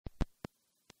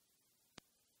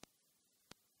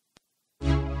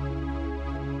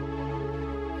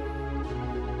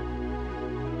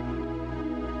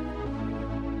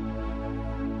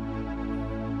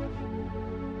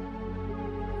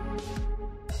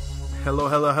Hello,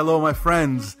 hello, hello, my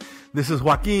friends. This is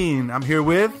Joaquin. I'm here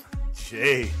with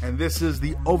Jae. And this is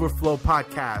the Overflow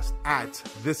Podcast at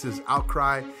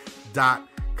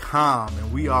thisisoutcry.com.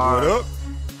 And we are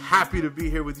happy to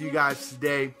be here with you guys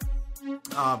today.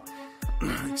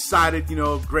 Excited,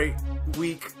 great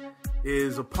week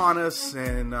is upon us,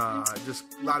 and just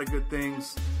a lot of good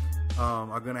things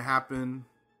are going to happen.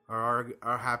 Are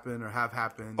happening. Are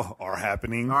happening.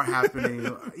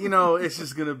 It's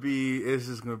just gonna be a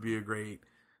great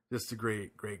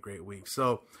week.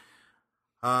 So,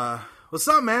 what's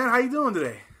up, man? How you doing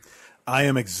today? I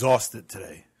am exhausted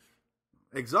today.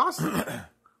 Exhausted?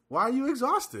 Why are you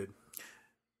exhausted?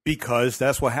 Because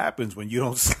that's what happens when you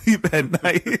don't sleep at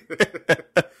night.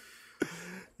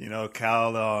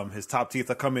 Cal, his top teeth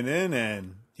are coming in,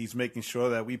 and he's making sure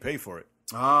that we pay for it.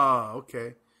 Oh,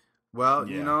 okay. Well,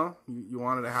 yeah. You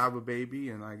wanted to have a baby,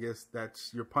 and I guess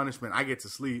that's your punishment. I get to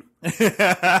sleep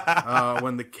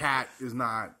when the cat is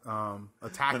not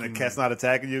attacking me. When the cat's not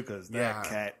attacking you, because that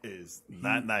cat is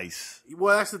not nice.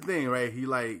 Well, that's the thing, right?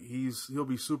 He'll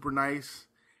be super nice,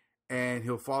 and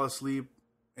he'll fall asleep,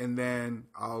 and then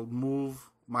I'll move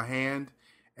my hand,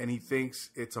 and he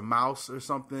thinks it's a mouse or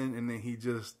something, and then he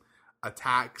just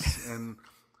attacks, and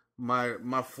my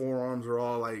forearms are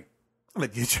all like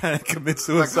you're trying to commit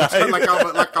suicide. Like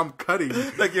I'm cutting.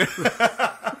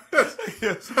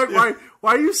 Why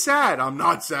are you sad? I'm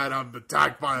not sad. I'm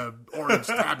attacked by an orange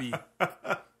tabby,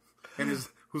 and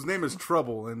whose name is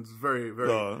Trouble, and it's very, very.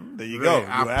 There you go. You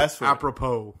asked for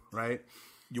apropos, right?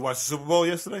 You watched the Super Bowl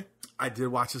yesterday? I did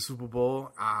watch the Super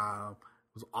Bowl. It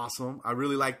was awesome. I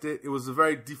really liked it. It was a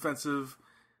very defensive,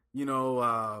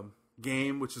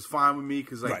 game, which is fine with me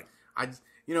because it's like I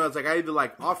either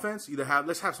like offense,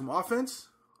 let's have some offense,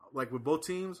 like with both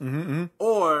teams,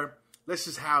 or let's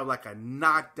just have like a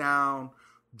knockdown,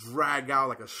 drag out,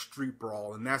 like a street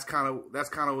brawl, and that's kind of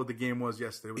what the game was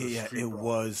yesterday. It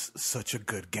was such a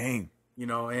good game,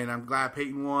 and I'm glad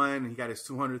Peyton won, and he got his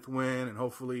 200th win, and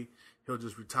hopefully he'll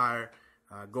just retire,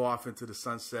 go off into the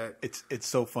sunset. It's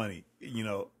so funny,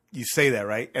 you say that,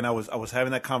 right? And I was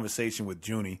having that conversation with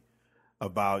Junie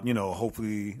about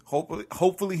hopefully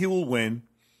he will win.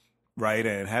 Right,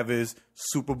 and have his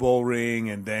Super Bowl ring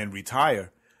and then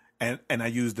retire, and I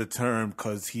use the term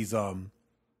because he's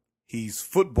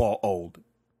football old.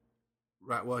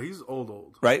 Right. Well, he's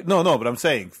old. Right. No, but I'm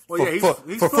saying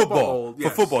he's football old.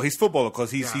 Yes. For football, he's football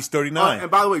because he's 39. And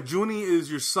by the way, Junie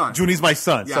is your son. Junie's my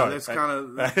son. Yeah, sorry. That's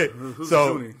kind of who's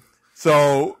Junie.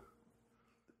 So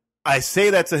I say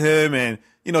that to him, and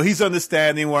he's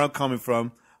understanding where I'm coming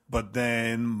from, but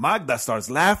then Magda starts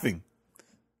laughing.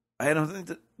 I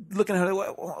don't. Looking at her,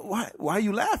 why are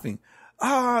you laughing?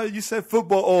 You said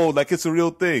football old, like it's a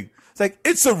real thing. It's like,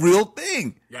 it's a real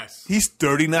thing. Yes. He's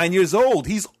 39 years old.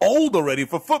 He's old already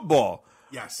for football.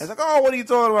 Yes. It's like, what are you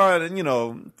talking about?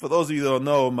 And, for those of you that don't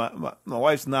know, my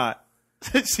wife's not,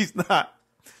 she's not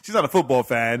a football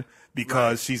fan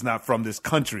because she's not from this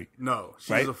country. No.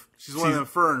 She's one of them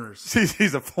foreigners.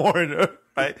 She's a foreigner,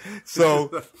 right?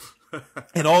 So,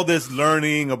 and all this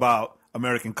learning about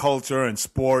American culture and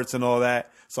sports and all that.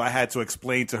 So I had to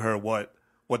explain to her what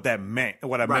that meant,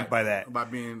 what I meant by that. By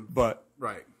being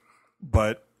right.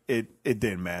 But it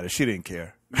didn't matter. She didn't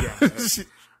care. Yeah. That's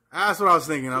what I was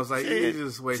thinking. I was like, you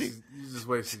just wasted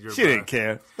your She didn't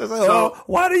care. I was like,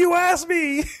 why do you ask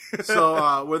me?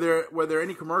 So were there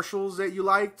any commercials that you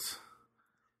liked?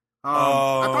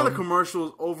 I thought the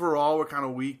commercials overall were kind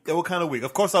of weak. They were kind of weak.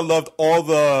 Of course, I loved all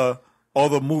the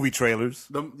movie trailers.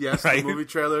 The movie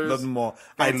trailers. Loved them all.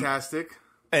 Fantastic.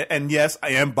 And yes, I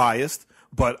am biased,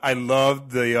 but I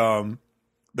loved the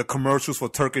commercials for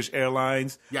Turkish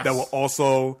Airlines that were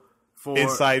also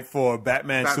inside for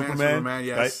Batman Superman.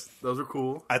 Yes, right? Those are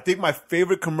cool. I think my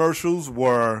favorite commercials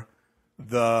were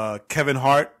the Kevin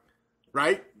Hart.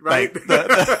 Right. Like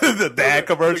the dad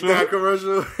commercial. The dad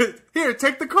commercial. Here,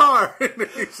 take the car.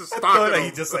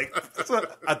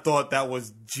 I thought that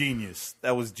was genius.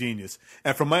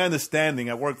 And from my understanding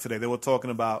at work today, they were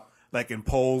talking about, like, in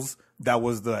polls, that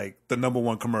was the number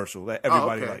one commercial that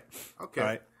everybody liked. Okay.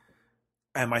 Right?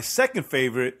 And my second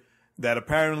favorite that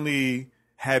apparently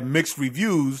had mixed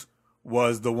reviews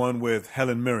was the one with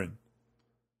Helen Mirren.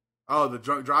 Oh, the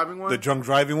drunk driving one? The drunk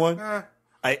driving one?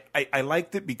 I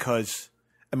liked it because,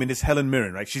 it's Helen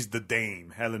Mirren, right? She's the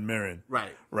dame, Helen Mirren.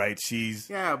 Right?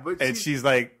 She's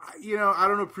like... I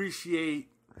don't appreciate,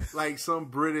 like, some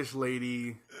British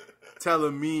lady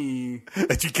telling me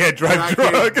that you can't drive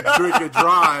drunk. I can't drink and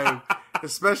drive,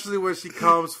 especially when she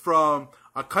comes from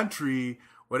a country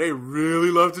where they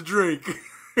really love to drink.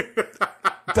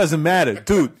 Doesn't matter,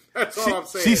 dude. That's all I'm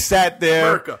saying. She sat there.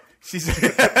 America. She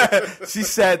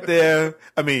sat there.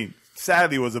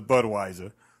 sadly, it was a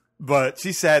Budweiser. But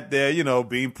she sat there,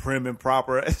 being prim and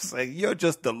proper. It's like, you're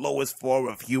just the lowest form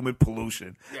of human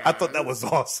pollution. Yeah, I thought that was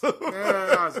awesome.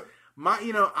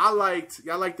 I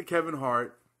liked the Kevin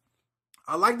Hart.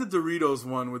 I like the Doritos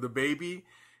one with the baby.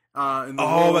 My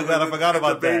God, I forgot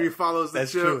about that. The baby follows the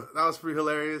That's chip. True. That was pretty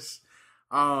hilarious.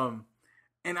 And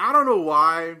I don't know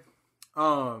why.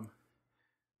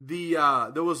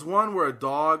 There was one where a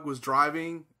dog was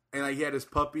driving and he had his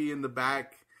puppy in the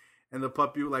back, and the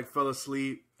puppy fell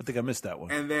asleep. I think I missed that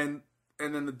one. And then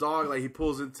the dog he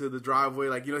pulls into the driveway,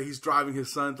 he's driving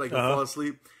his son to fall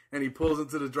asleep, and he pulls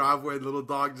into the driveway, and the little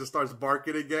dog just starts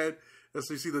barking again. And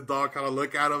so you see the dog kind of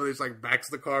look at him, and he just backs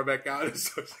the car back out and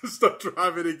starts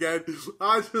driving again.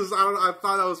 I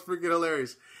thought that was freaking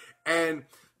hilarious. And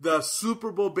the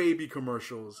Super Bowl baby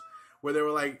commercials, where they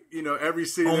were every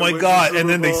city. Oh my God! And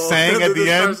then they sang at the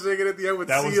end. Singing at the end with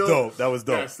that Seal. Was dope. That was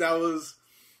dope. Yes, that was.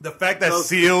 The fact that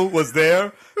Seal was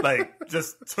there,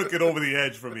 just took it over the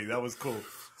edge for me. That was cool.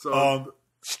 So,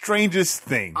 strangest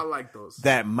thing. I like those.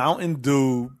 That Mountain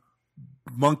Dew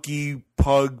puppy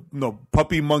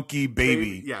monkey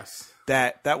baby. Yes.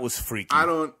 That was freaky. I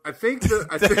think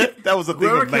that was a thing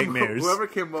of nightmares. Whoever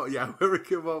came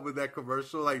up with that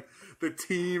commercial, the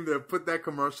team that put that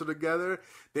commercial together,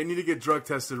 they need to get drug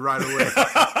tested right away.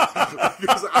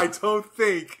 Because I don't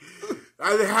think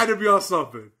they had to be on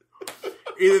something.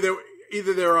 Either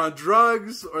they were on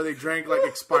drugs or they drank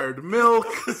expired milk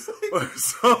or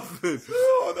something.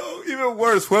 No. Even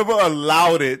worse, whoever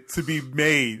allowed it to be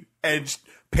made and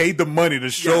paid the money to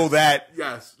show that.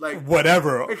 Yes.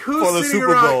 Whatever for the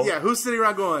Super Bowl. Yeah. Who's sitting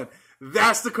around going,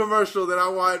 that's the commercial that I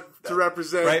want to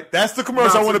represent. Right. That's the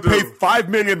commercial I want to pay $5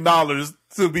 million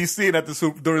to be seen at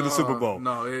during the Super Bowl.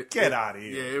 No. Get out of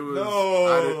here. Yeah. It was.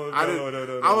 No.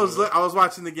 I was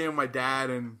watching the game with my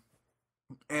dad and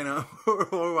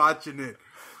we're watching it,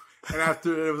 and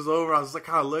after it was over, I was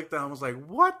kind of looked at him. I was like,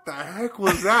 "What the heck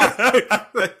was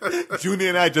that?" Junior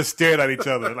and I just stared at each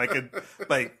other,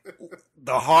 the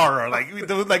horror.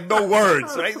 There was no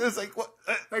words, right? It was what?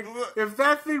 If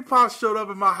that thing showed up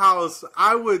in my house,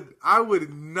 I would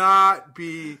not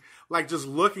be just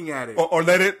looking at it, or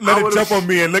let it jump on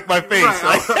me and lick my face.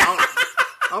 Right,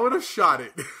 I would have shot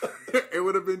it. It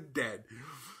would have been dead.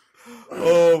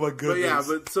 Oh my goodness!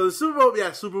 So the Super Bowl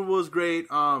was great.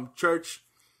 Church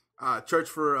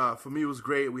for me was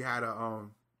great. We had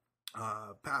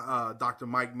Dr.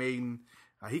 Mike Maiden.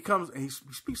 He comes and he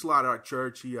speaks a lot at our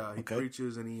church. He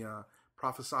preaches and he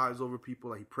prophesies over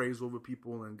people. He prays over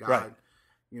people, and God,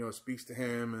 speaks to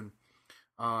him. And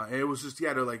it was just he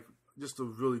had just a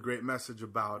really great message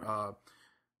about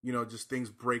just things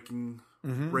breaking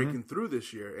through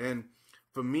this year. And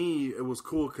for me, it was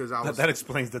cool because that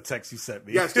explains the text you sent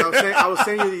me. Yes, I was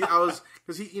saying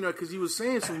because he was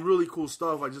saying some really cool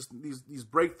stuff, just these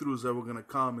breakthroughs that were going to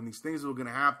come and these things that were going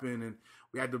to happen, and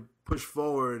we had to push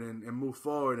forward and move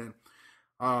forward. And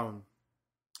I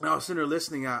was sitting there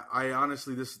listening. I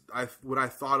honestly, what I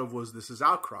thought of was This Is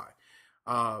Outcry.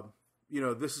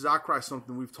 This Is Outcry,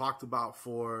 something we've talked about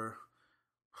for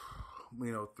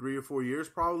 3 or 4 years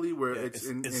probably, where it's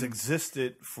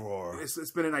existed for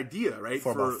it's been an idea, right,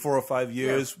 for about 4 or 5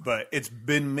 years, but it's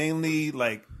been mainly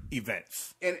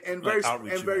events and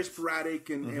very sporadic,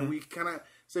 and we kind of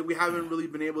said we haven't really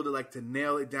been able to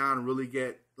nail it down and really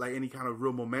get any kind of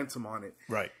real momentum on it,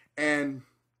 right? And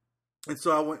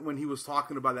so I went when he was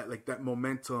talking about that that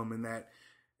momentum and that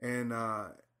and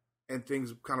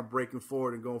things kind of breaking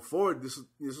forward and going forward. This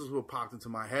is what popped into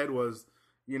my head was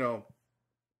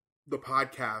the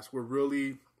podcast. We're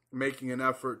really making an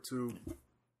effort to.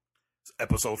 It's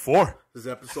episode 4. This is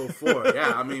episode 4.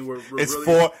 Yeah, I mean we're it's really,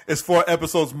 4. It's 4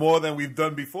 episodes more than we've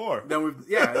done before. Than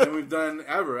we've done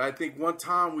ever. I think one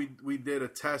time we did a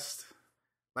test,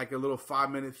 a little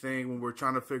 5-minute thing when we were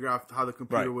trying to figure out how the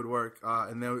computer would work,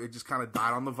 and then it just kind of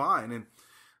died on the vine. And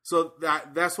so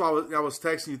that's why I was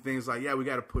texting you things we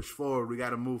got to push forward, we got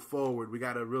to move forward, we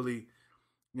got to really.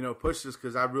 Push this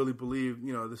because I really believe,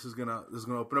 this is gonna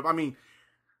open up. I mean,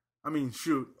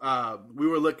 shoot, we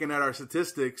were looking at our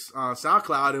statistics on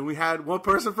SoundCloud, and we had one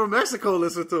person from Mexico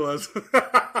listen to us,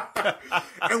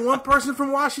 and one person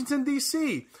from Washington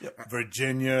D.C.,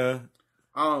 Virginia,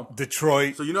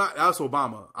 Detroit. So that's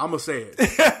Obama. I'm gonna say it.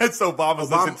 It's Obama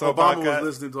was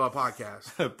listening to our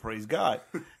podcast. Praise God.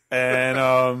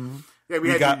 And yeah,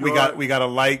 we got a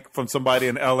like from somebody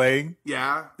in L.A.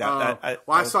 Yeah.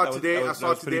 I saw today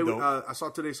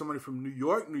somebody from New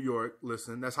York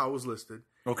listened. That's how it was listed.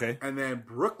 Okay. And then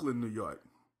Brooklyn, New York.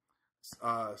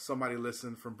 Somebody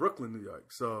listened from Brooklyn, New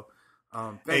York. So,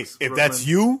 thanks. Hey, if that's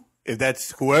you, if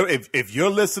that's whoever, if you're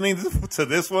listening to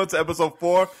this one, to episode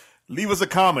 4, leave us a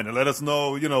comment and let us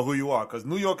know, who you are, because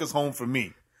New York is home for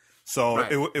me. So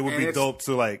right. it would be dope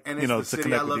to to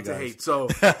connect with you guys. To hate. So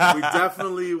we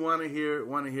definitely want to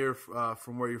hear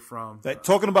from where you're from.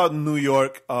 Talking about New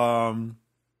York,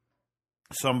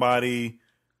 somebody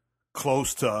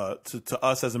close to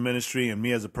us as a ministry and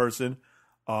me as a person,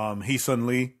 Heesun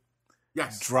Lee,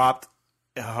 dropped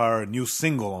her new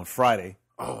single on Friday.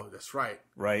 Oh, that's right.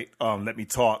 Right. Let Me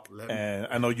Talk. And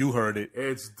I know you heard it.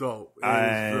 It's dope.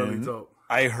 It's really dope.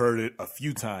 I heard it a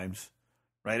few times.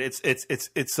 Right. It's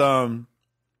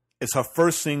her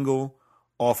first single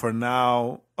off her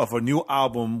new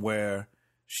album where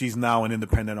she's now an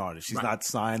independent artist. She's not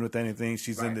signed with anything.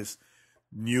 She's in this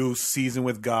new season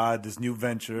with God, this new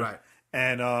venture. Right.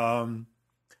 And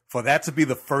for that to be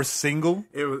the first single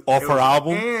off her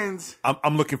album, and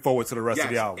I'm looking forward to the rest of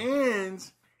the album.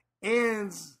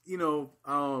 And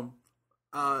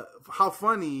how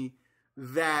funny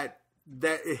that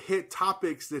it hit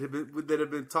topics that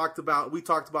have been talked about. We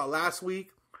talked about last week,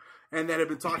 and that have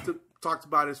been talked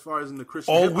about as far as in the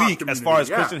Christian all hip-hop week community. as far as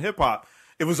Christian hip hop.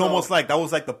 It was almost like that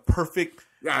was like the perfect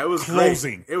it was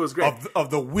closing. Great. It was great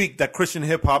of the week that Christian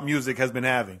hip hop music has been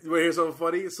having. You want to hear something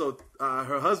funny? So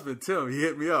her husband Tim, he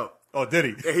hit me up. Oh, did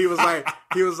he? And he was like,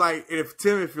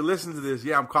 if you're listening to this,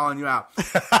 I'm calling you out.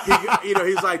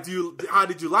 He's like, how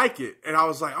did you like it? And I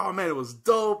was like, oh man, it was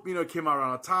dope. It came out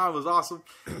around the time. It was awesome.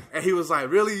 And he was like,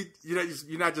 really?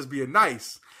 You're not just being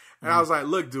nice. And I was like,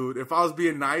 look, dude, if I was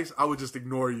being nice, I would just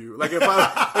ignore you. Like if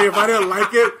I didn't like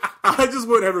it, I just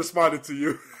wouldn't have responded to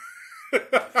you.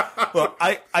 Well,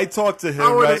 I talked to him.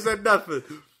 I wouldn't have said nothing.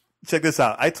 Check this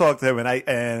out. I talked to him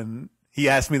and he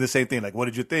asked me the same thing. Like, what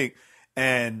did you think?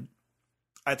 And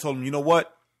I told him, you know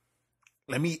what?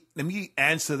 Let me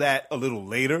answer that a little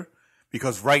later,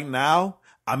 because right now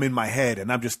I'm in my head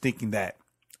and I'm just thinking that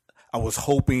I was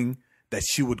hoping that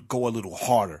she would go a little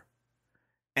harder.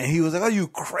 And he was like, are you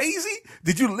crazy?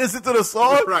 Did you listen to the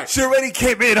song? Right. She already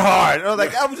came in hard. And I was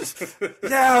like, I'm just,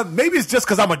 maybe it's just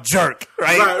because I'm a jerk,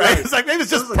 right? Right. It's like, maybe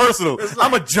it's just personal.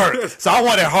 I'm a jerk, so I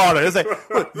want it harder. It's like,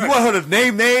 what, you want her to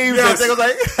name names? Yes. I was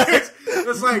like,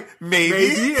 it's like, maybe.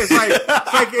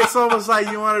 It's almost like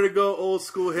you wanted to go old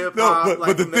school hip hop,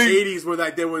 but in the 80s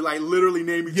where they would like literally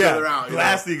name each other out.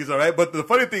 Blasting is all right. But the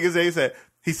funny thing is that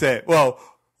he said, well,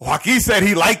 Joaquin said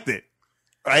he liked it,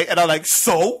 right? And I'm like,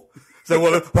 so? So,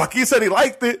 well, Joaquin said he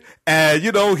liked it, and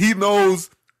he knows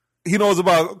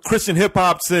about Christian hip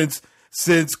hop since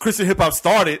Christian hip hop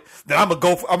started. Then I'm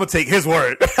gonna take his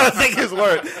word. I'll take his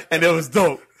word, and it was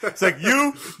dope. It's like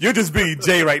you're just being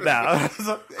Jay right now.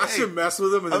 I should mess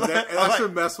with him, I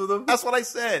should mess with him. That's what I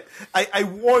said. I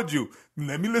warned you.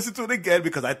 Let me listen to it again,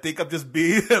 because I think I'm just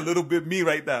being a little bit me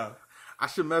right now. I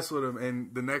should mess with him,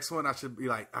 and the next one I should be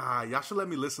like, y'all should let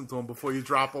me listen to him before you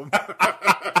drop him.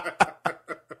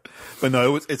 But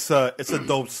no, it's a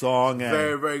dope song. And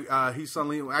very, very. Heesun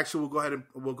Lee. Actually,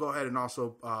 we'll go ahead and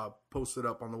also post it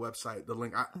up on the website. The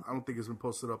link. I don't think it's been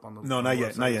posted up on the. No, not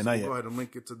yet. Not yet. We'll go ahead and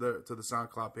link it to the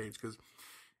SoundCloud page, because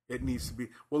it needs to be.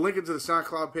 We'll link it to the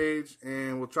SoundCloud page,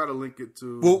 and we'll try to link it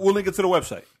to. We'll link it to the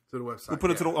website. We'll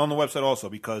put it on the website also,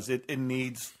 because it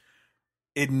needs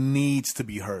to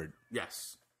be heard.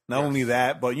 Yes. Not only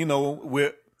that, but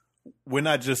we're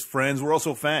not just friends. We're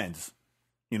also fans.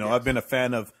 Yes. I've been a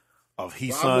fan of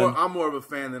Heesun. Well, I'm more of a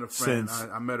fan than a friend.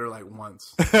 I met her like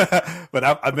once. But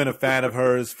I've been a fan of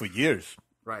hers for years.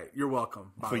 Right. You're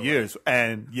welcome. For years.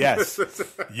 And yes,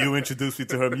 you introduced me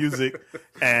to her music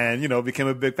and, became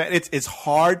a big fan. It's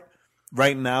hard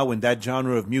right now in that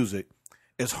genre of music.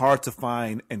 It's hard to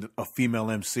find a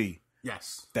female MC.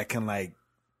 Yes. That can like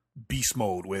beast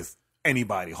mode with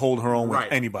anybody, hold her own with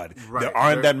anybody. Right. There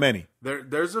aren't that many.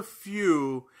 There's a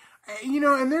few.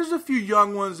 And there's a few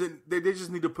young ones that they just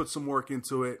need to put some work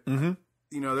into it. Mm-hmm.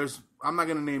 I'm not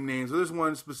going to name names, but there's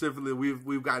one specifically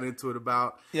we've gotten into it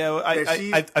about. Yeah, well,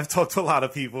 I've talked to a lot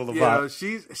of people about.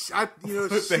 She's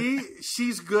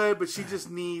good, but she just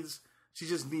needs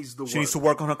the work. She needs to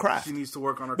work on her craft.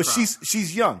 But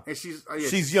she's young. And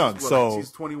she's young. So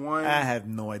she's 21. I have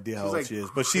no idea how old she is,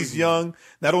 but she's young.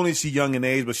 Not only is she young in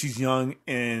age, but she's young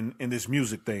in this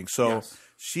music thing. So. Yes.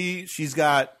 She's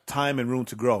got time and room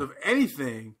to grow. So if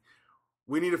anything,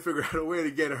 we need to figure out a way to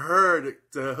get her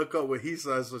to hook up with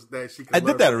Heesun so that she can. I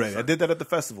did that already. I did that at the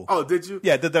festival. Oh, did you?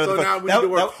 Yeah, I did that. So now we need to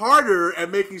work harder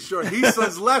at making sure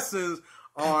Heesun's lessons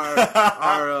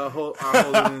are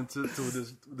holding into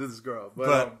this girl.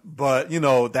 But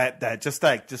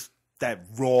that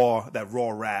raw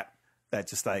rap that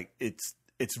just like it's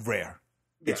rare.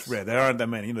 It's rare. There aren't that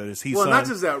many. There's Heesun. Well, not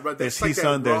just that, but there's like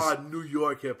Heesun, that raw New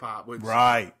York hip hop, which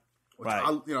right.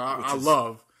 I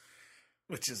love.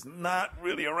 which is not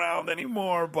really around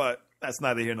anymore, but that's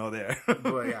neither here nor there.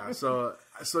 But yeah, so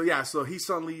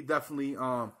Heesun Lee definitely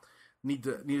need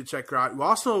to check her out. You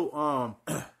also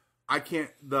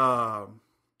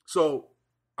so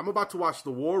I'm about to watch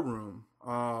The War Room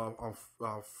on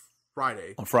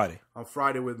Friday. On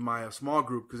Friday with my small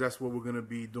group, because that's what we're going to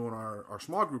be doing our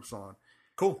small groups on.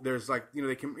 Cool. There's like,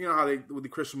 they can, how they, with the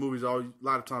Christian movies, a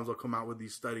lot of times they'll come out with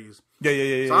these studies.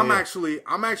 Yeah. So I'm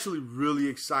actually really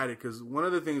excited, because one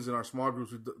of the things in our small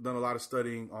groups, we've done a lot of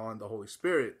studying on the Holy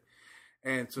Spirit.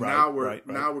 And so now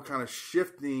we're kind of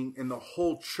shifting, and the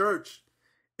whole church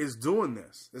is doing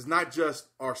this. It's not just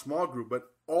our small group, but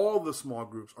all the small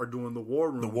groups are doing the War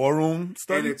Room. The War Room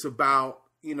study? And it's about,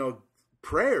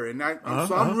 prayer. And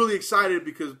I'm really excited,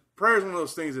 because prayer is one of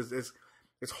those things.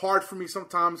 It's hard for me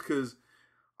sometimes, because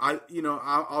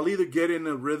I'll either get in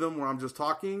a rhythm where I'm just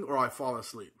talking, or I fall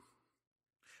asleep.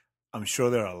 I'm sure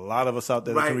there are a lot of us out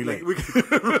there that can relate.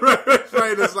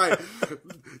 Right. It's like,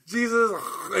 Jesus,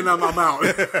 and I'm out.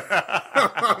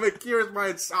 It cures my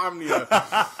insomnia.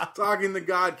 Talking to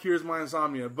God cures my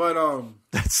insomnia. But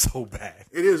that's so bad.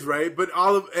 It is, right? But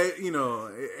all of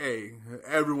hey,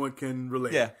 everyone can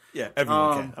relate. Yeah,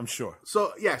 everyone can. I'm sure.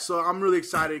 So I'm really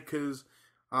excited, because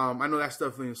I know that's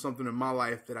definitely something in my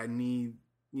life that I need.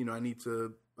 I need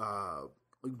to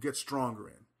get stronger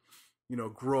in.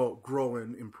 Grow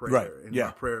in prayer,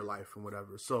 my prayer life and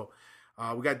whatever. So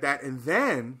we got that. And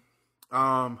then,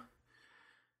 not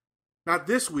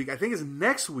this week, I think it's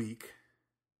next week.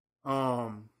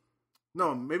 No,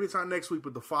 maybe it's not next week,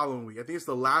 but the following week. I think it's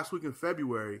the last week in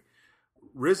February.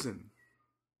 Risen.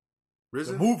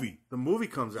 The movie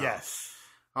comes out. Yes.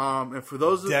 And for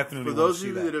those of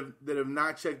you that have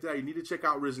not checked it out, you need to check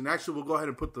out Risen. Actually, we'll go ahead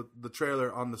and put the trailer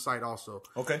on the site also.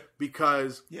 Okay.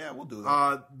 Because we'll do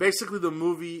that. Basically, the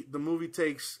movie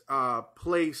takes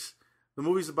place. The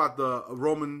movie's about the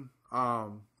Roman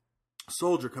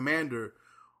soldier commander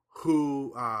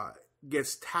who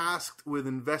gets tasked with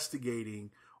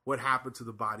investigating what happened to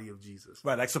the body of Jesus.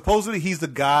 Right, like supposedly he's the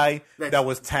guy that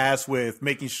was tasked with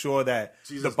making sure that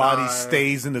Jesus the body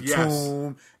stays in the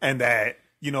tomb, and that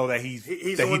that he's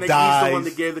the one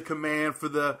that gave the command for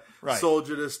the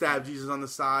soldier to stab Jesus on the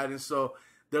side. And so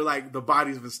they're like, the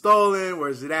body's been stolen.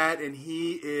 Where's it at? And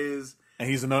he's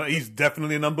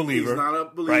definitely an unbeliever. He's not a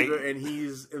believer, and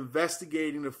he's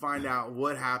investigating to find out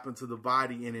what happened to the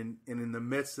body. And in the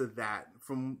midst of that,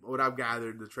 from what I've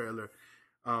gathered, the trailer,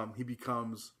 he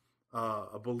becomes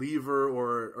a believer,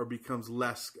 or becomes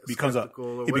less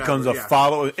skeptical. He becomes a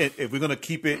follower. If we're gonna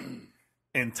keep it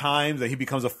in times, that he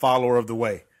becomes a follower of the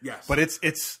way. Yes. But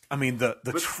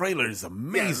the trailer is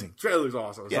amazing. Yeah, the trailer's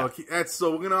awesome. Yeah.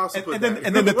 So we're gonna also put and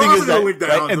then the thing is that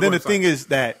the thing is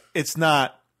that it's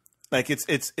not like it's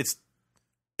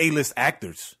A-list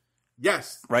actors.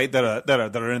 Yes. Right? That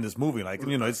are in this movie. Like,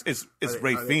 it's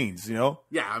Ray Fiennes, Yeah,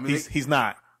 I mean, he's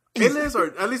not. A-list,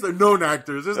 or at least they're known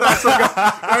actors. It's not some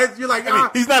guy, right? You're like,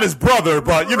 he's not his brother,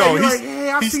 but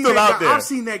he's still out there. I've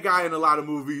seen that guy in a lot of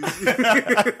movies.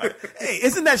 Hey,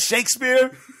 isn't that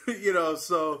Shakespeare?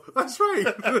 So that's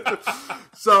right.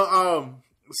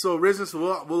 So Risen.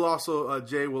 So we'll also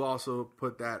Jay will also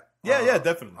put that.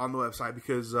 Definitely on the website,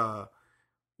 because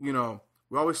we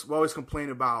always complain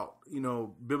about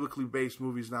biblically based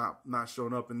movies not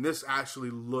showing up, and this actually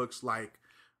looks like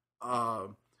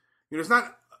it's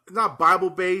not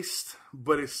Bible based,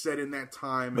 but it's set in that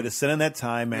time. And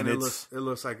it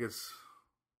looks like it's.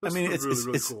 It's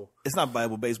really cool. It's not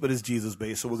Bible based, but it's Jesus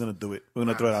based. So we're gonna do it. We're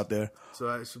gonna throw it out there. So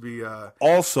that should be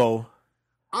also.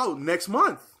 Oh, next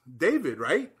month, David,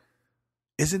 right?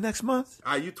 Is it next month?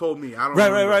 You told me. I don't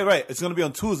know. Right. It's gonna be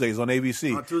on Tuesdays on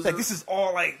ABC. On Tuesdays? Like, this is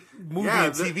all like movie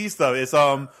and TV stuff. It's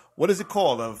what is it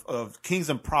called? Of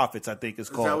Kings and Prophets, I think it's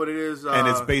called. Is that what it is? And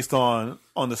it's based on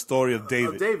the story of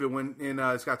David.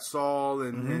 It's got Saul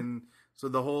and so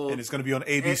the whole, and it's going to be on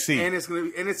ABC, and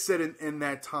it's set in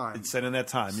that time. It's set in that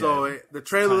time. So the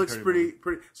trailer looks pretty.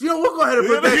 So we'll go ahead and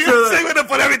put that trailer. We're going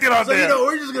to put everything out there.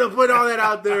 We're just going to put all that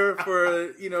out there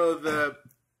for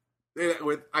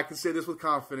I can say this with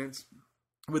confidence,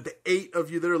 with the 8 of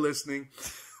you that are listening.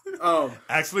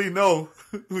 Actually, no,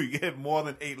 we get more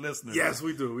than 8 listeners. Yes,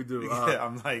 we do.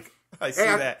 I'm like, I see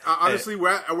that. Honestly, we're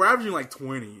averaging like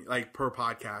 20 like per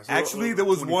podcast. Actually, there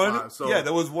was one.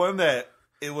 There was one that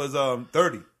it was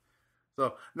 30.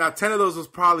 So now 10 of those was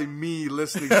probably me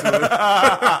listening to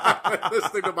it,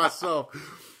 listening to myself.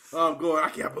 Going, I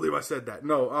can't believe I said that.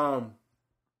 No.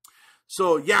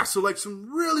 So like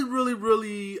some really, really,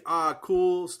 really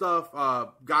cool stuff.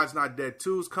 God's Not Dead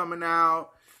 2 is coming out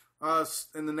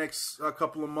in the next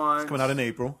couple of months. It's coming out in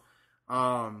April.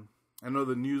 I know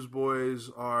the Newsboys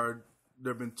are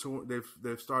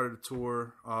They've started a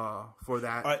tour for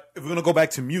that. All right, if we're gonna go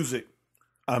back to music,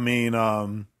 I mean,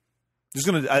 I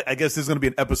guess there's gonna be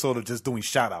an episode of just doing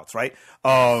shout outs, right?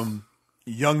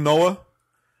 Young Noah,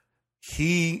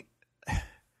 and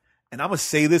I'm gonna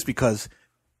say this because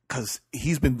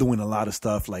he's been doing a lot of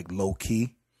stuff like low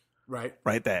key, right?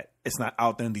 That it's not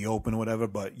out there in the open or whatever.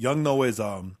 But Young Noah is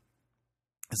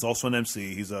also an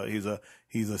MC. He's a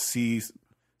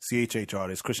CHH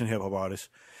artist, Christian hip hop artist,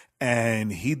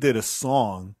 and he did a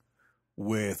song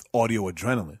with Audio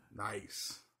Adrenaline.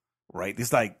 Nice. Right,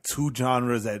 it's like two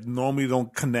genres that normally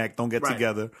don't connect, don't get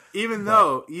together. Even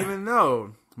though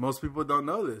most people don't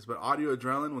know this, but Audio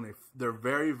Adrenaline, when their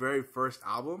very, very first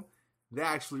album, they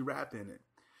actually rapped in it.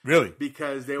 Really?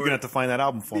 Because they were... You're going to have to find that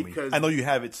album for me. I know you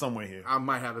have it somewhere here. I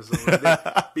might have it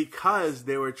somewhere. Because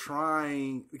they were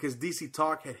trying... Because DC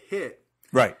Talk had hit.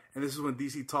 Right. And this is when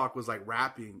DC Talk was like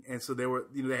rapping. And so they were...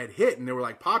 they had hit and they were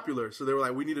like popular. So they were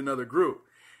like, we need another group.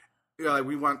 Like,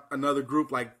 we want another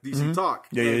group like DC Talk.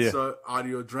 Yeah. So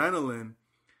Audio Adrenaline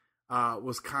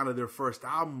was kind of their first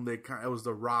album. It was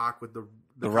the rock with the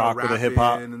rock with the hip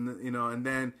hop. And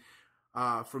then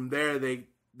from there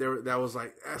that was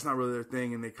like, that's not really their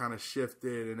thing, and they kind of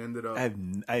shifted and ended up. I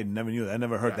never knew that. I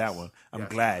never heard that one. I'm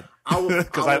glad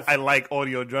because I like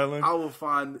Audio Adrenaline. I will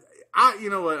find. You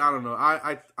know what? I don't know.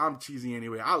 I'm cheesy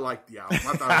anyway. I like the album.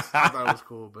 I thought it was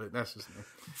cool, but that's just me.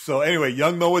 So anyway,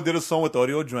 Young Noah did a song with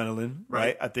Audio Adrenaline,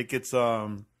 right? I think it's I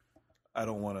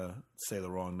don't want to say the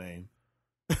wrong name,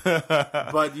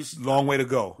 but Long Way to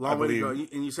Go. Long Way to Go.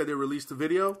 And you said they released the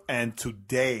video, and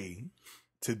today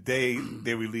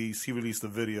he released a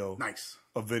video. Nice.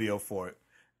 A video for it.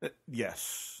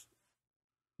 Yes.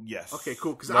 Okay,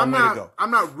 cool. Because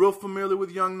I'm not real familiar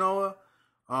with Young Noah.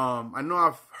 I know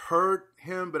I've heard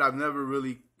him, but I've never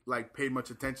really like paid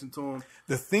much attention to him.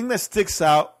 The thing that sticks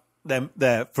out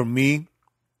that for me,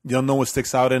 Young Noah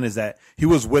sticks out in is that he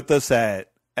was with us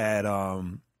at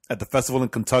the festival in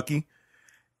Kentucky,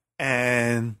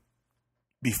 and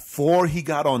before he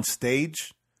got on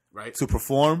stage to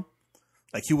perform,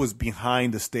 like he was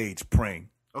behind the stage praying.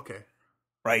 Okay.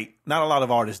 Right? Not a lot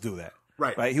of artists do that.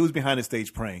 Right? He was behind the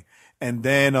stage praying. And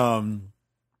then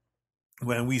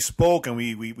when we spoke and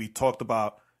we talked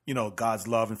about, God's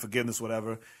love and forgiveness,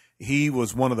 whatever, he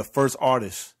was one of the first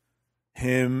artists,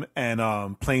 him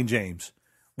and Plain James,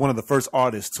 one of the first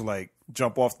artists to like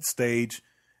jump off the stage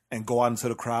and go out into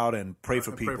the crowd and pray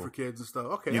for people. Pray for kids and stuff.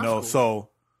 Okay. Cool. So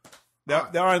there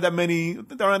aren't that many of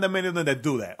them that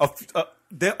do that.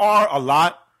 There are a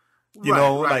lot.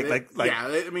 Like yeah,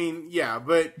 I mean, yeah,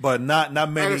 but not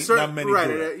many, not many.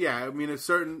 Right, yeah, I mean, at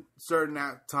certain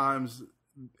times,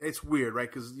 it's weird, right?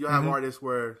 Because you'll have artists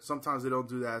where sometimes they don't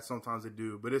do that, sometimes they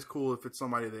do, but it's cool if it's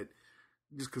somebody that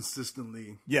just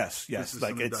consistently. Yes,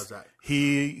 like does that.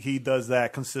 He does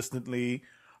that consistently.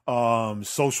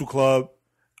 Social Club,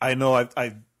 I know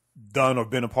I've done or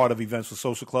been a part of events with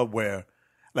Social Club where,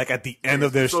 like at the end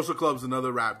of their Social Club's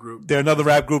another rap group. They're another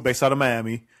rap group based out of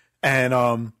Miami,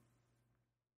 and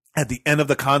at the end of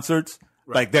the concerts,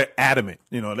 like they're adamant,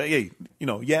 we'll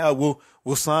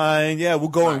sign, we'll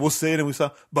go and we'll sit and we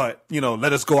stuff, but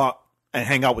let us go out and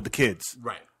hang out with the kids,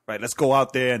 right? Let's go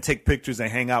out there and take pictures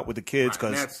and hang out with the kids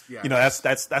because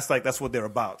that's what they're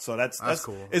about. So that's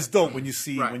cool. It's dope when you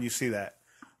see that.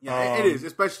 Yeah, it is,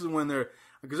 especially when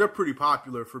because they're pretty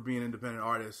popular for being independent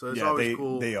artists. So it's always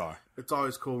cool. They are. It's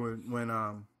always cool when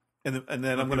And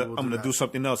then I'm gonna do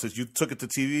something else. As you took it to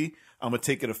TV, I'm gonna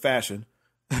take it to fashion.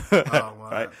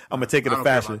 Right? I'm gonna take it to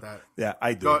fashion. Yeah,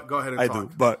 I do. Go ahead and talk.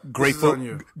 do. But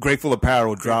Grateful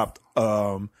Apparel dropped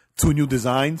 2 new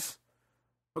designs.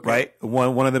 Okay. Right,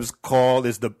 one of them is called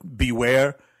the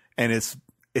Beware, and it's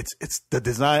the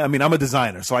design. I mean, I'm a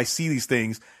designer, so I see these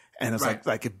things, and it's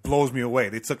like it blows me away.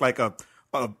 They took like a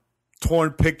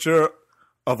torn picture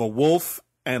of a wolf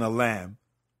and a lamb.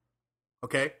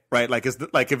 Okay. Right, like it's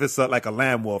like if it's like a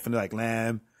lamb wolf, and they're like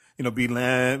lamb. Be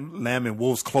lamb in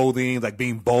wolf's clothing, like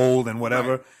being bold and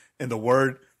whatever, in the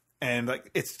word, and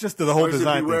like it's just the whole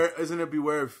design thing. Isn't it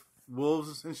beware of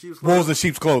wolves in sheep's clothing? Wolves in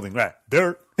sheep's clothing, right?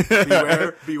 Dirt.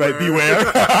 Beware. Right,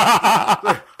 beware.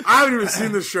 I haven't even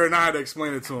seen this shirt, and I had to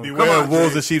explain it to him. Beware of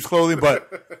wolves in sheep's clothing, but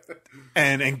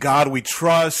and God we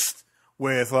trust,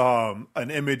 with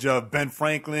an image of Ben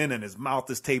Franklin, and his mouth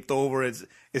is taped over. It's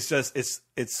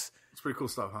pretty cool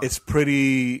stuff, huh? It's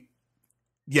pretty,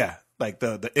 like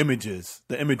the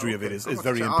imagery of it is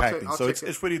very impacting. So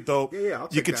it's pretty dope. Yeah, I'll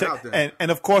check that out then. And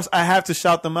of course I have to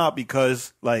shout them out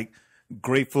because like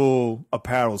Grateful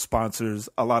Apparel sponsors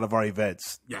a lot of our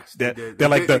events. Yes, they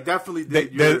definitely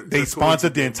did. They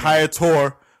sponsored the entire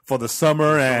tour for the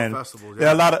summer, and there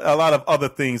are a lot of other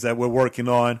things that we're working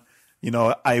on.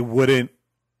 I wouldn't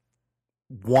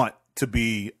want to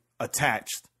be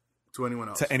attached to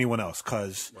anyone else,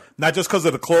 because not just because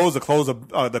of the clothes.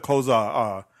 The clothes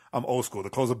are I'm old school. The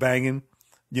clothes are banging,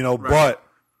 but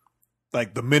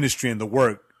like the ministry and the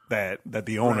work that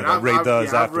the owner that Ray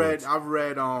does afterwards. I've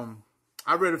read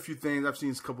a few things. I've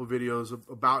seen a couple of videos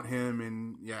about him,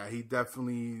 and he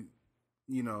definitely,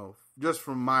 just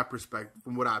from my perspective,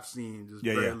 from what I've seen, just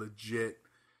very legit.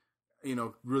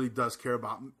 Really does care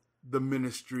about the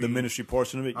ministry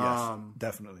portion of it. Yes,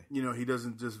 definitely. He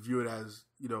doesn't just view it as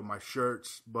my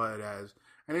shirts, but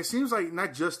and it seems like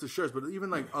not just the shirts, but even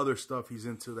like other stuff he's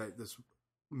into, that this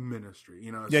ministry.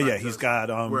 He's got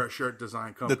we're a shirt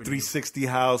design company, the 360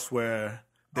 house where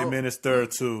they minister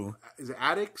to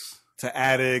addicts,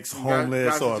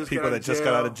 homeless, or people that just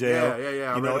got out of jail.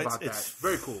 Yeah. I read about that. It's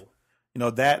very cool.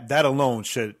 That alone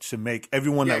should make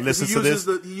everyone that listens to this.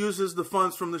 He uses the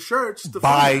funds from the shirts to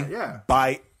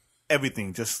buy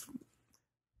everything. Just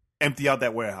empty out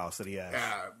that warehouse that he has.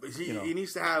 Yeah, but he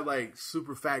needs to have like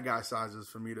super fat guy sizes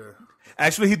for me to.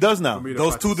 Actually, he does now.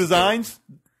 Those two designs,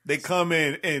 they come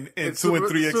in 2 and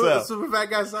 3 XL. Super fat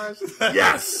guy size.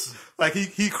 Yes, like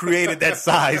he created that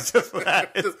size just for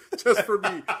that. just for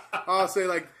me. I'll say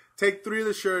like take 3 of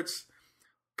the shirts,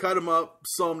 cut them up,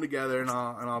 sew them together, and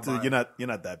I'll buy. You're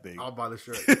not that big. I'll buy the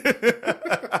shirt.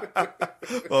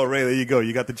 Oh, Ray, there you go.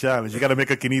 You got the challenge. You got to make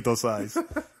a Quinito size.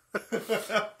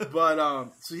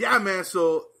 But so yeah, man.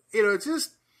 So it's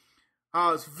just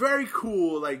it's very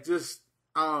cool. Like just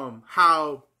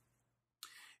how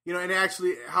and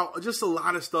actually how just a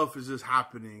lot of stuff is just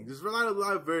happening. Just a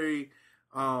lot of very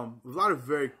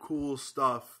cool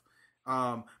stuff.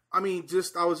 I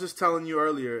was just telling you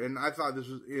earlier, and I thought this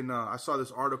was I saw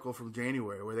this article from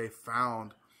January where they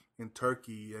found in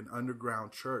Turkey an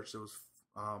underground church that was,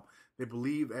 they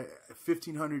believe, at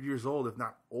 1,500 years old, if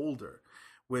not older,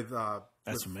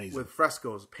 that's amazing, with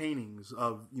frescoes, paintings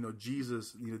of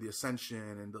Jesus, the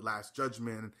Ascension and the Last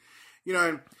Judgment,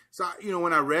 and so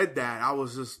when I read that, I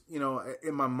was just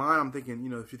in my mind I'm thinking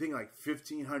if you think like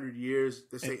 1,500 years,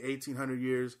 they say 1,800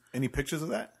 years. Any pictures of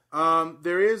that?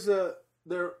 There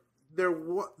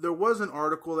was an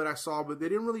article that I saw, but they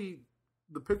didn't really.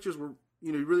 The pictures were,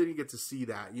 you really didn't get to see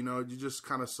that. You just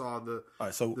kind of saw the. All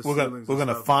right, so we're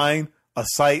gonna find a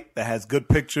site that has good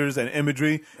pictures and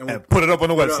imagery and put it up on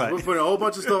the website. We'll put a whole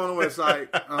bunch of stuff on the website.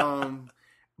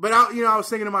 But I was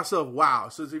thinking to myself, wow.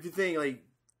 So if you think like,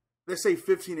 let's say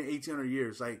 1,500 to 1,800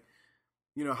 years, like,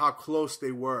 how close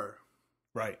they were,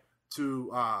 right,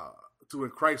 to when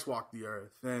Christ walked the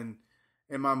earth, and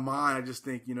in my mind, I just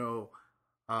think, we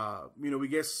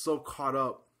get so caught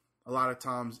up a lot of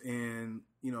times in,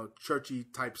 churchy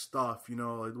type stuff,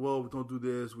 like, well, we don't do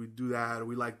this, we do that, or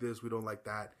we like this, we don't like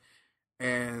that.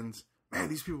 And man,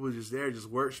 these people are just there, just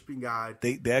worshiping God.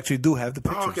 They actually do have the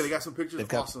pictures. Oh, okay, they got some pictures.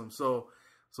 Awesome. So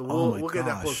we'll get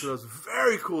that posted. That's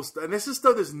very cool stuff. And this is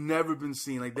stuff that's never been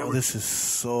seen. Like this is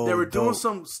so. They were doing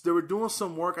dope.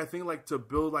 some work, I think, like to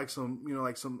build like some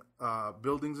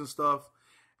buildings and stuff,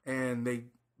 and they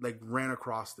like ran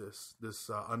across this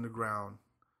underground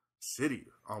city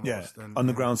almost. Yeah,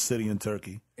 underground city in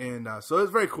Turkey. And so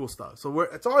it's very cool stuff. So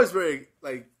it's always very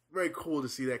cool to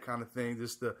see that kind of thing.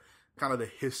 Just the kind of the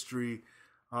history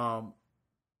of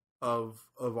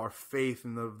our faith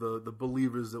and the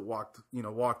believers that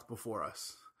walked before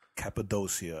us.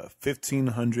 Cappadocia,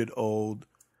 1,500-old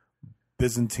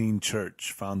Byzantine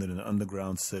church founded in an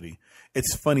underground city.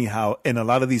 It's funny how in a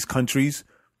lot of these countries,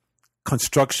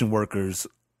 construction workers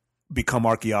become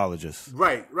archaeologists.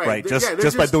 Right.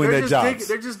 Just by doing their jobs.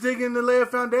 They're just digging to lay a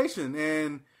foundation,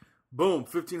 and boom,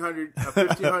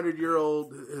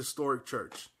 1,500-year-old historic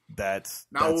church. That's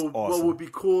awesome. What would be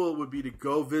cool would be to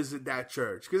go visit that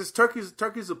church, because Turkey's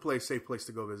a safe place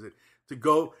to go visit.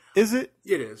 Is it?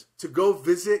 It is. To go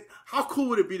visit. How cool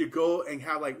would it be to go and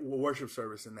have like a worship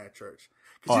service in that church?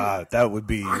 That would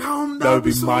be that would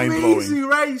be so mind blowing,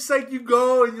 right? It's like you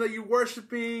go and you're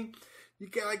worshiping. You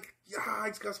get like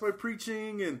it's got somebody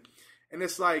preaching, and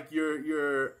it's like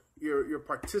you're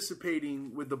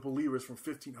participating with the believers from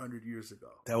 1,500 years ago.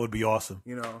 That would be awesome.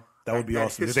 That would be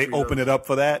awesome. Did history, they open it up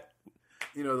for that?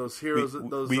 Those heroes.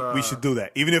 We should do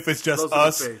that, even if it's just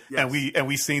us and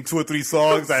we sing 2 or 3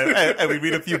 songs and we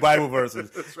read a few Bible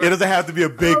verses. Right. It doesn't have to be a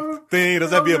big thing. It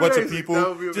doesn't have to be a bunch of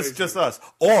people. Just us.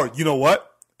 Or you know what?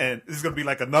 And this is gonna be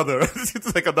like another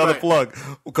right. plug,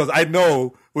 because I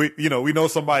know we know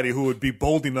somebody who would be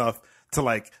bold enough to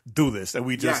like do this, and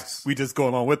we just go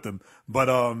along with them. But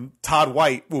Todd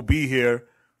White will be here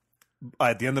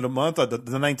at the end of the month, or the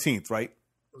 19th, right?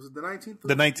 Was it the 19th?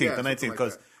 The 19th,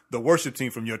 because the worship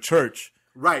team from your church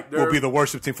will be the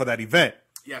worship team for that event.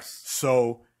 Yes.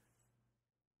 So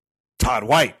Todd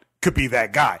White could be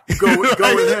that guy. Go with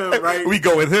him, right? We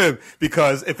go with him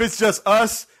because if it's just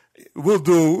us, we'll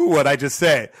do what I just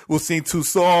said. We'll sing 2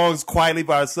 songs quietly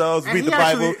by ourselves, read the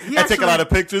Bible, and take a lot of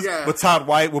pictures. Yeah. But Todd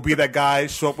White will be that guy,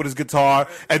 show up with his guitar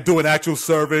and do an actual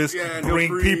service,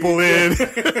 bring people in.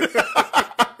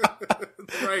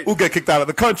 Right. We'll get kicked out of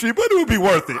the country, but it will be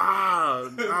worth it. I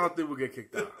don't think we'll get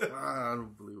kicked out. I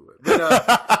don't believe it. But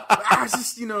I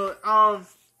just,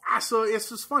 so it's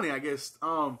just funny, I guess.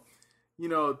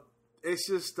 It's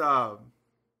just,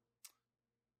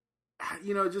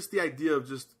 just the idea of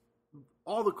just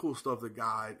all the cool stuff that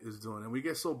God is doing. And we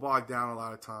get so bogged down a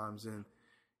lot of times and,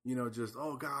 just,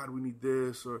 oh, God, we need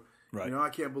this. Or, right. I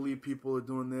can't believe people are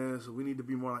doing this. Or we need to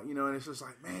be more like, and it's just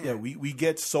like, man. Yeah, we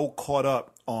get so caught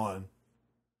up on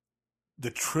the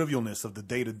trivialness of the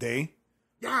day-to-day.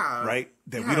 Yeah. Right?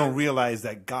 That we don't realize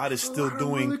that God is still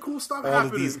doing really cool stuff all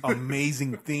happening. Of these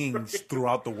amazing things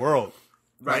throughout the world.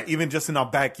 Right. Even just in our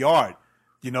backyard.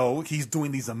 He's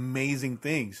doing these amazing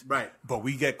things. Right. But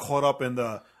we get caught up in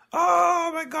the,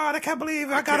 oh my God, I can't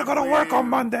believe it. I got to go to work on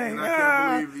Monday. I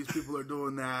can't believe these people are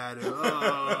doing that.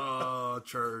 And,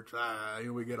 church.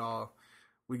 We get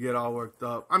all worked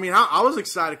up. I mean, I was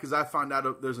excited because I found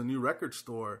out there's a new record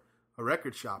store, a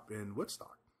record shop in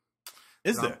Woodstock.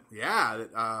 Is there? Yeah,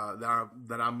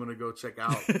 that I'm gonna go check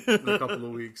out in a couple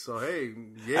of weeks. So hey,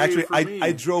 yay actually, for me.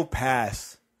 I drove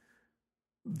past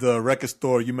the record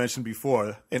store you mentioned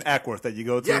before in Ackworth that you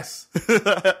go to. Yes,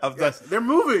 yes. They're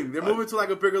moving. They're moving to like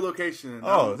a bigger location.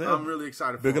 I'm really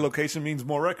excited. For bigger them. Location means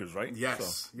more records, right? Yes,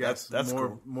 so yes. That's more,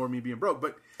 cool. More me being broke,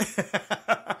 but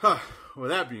with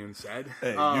that being said,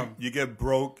 hey, you get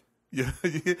broke. You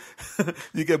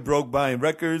get broke buying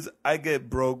records. I get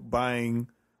broke buying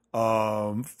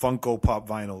Funko Pop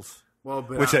vinyls. Well,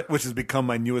 but which has become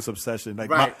my newest obsession. Like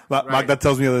Magda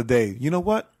tells me the other day, you know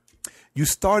what? You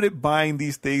started buying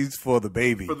these things for the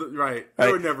baby. Right.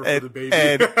 They were never for the baby.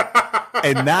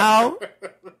 And now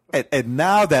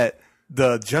that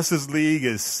the Justice League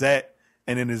is set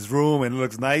and in his room and it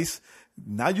looks nice,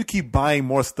 now you keep buying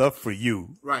more stuff for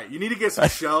you. Right. You need to get some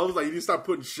shelves. Like you need to start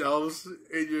putting shelves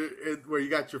where you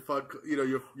got your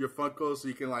your Funkos so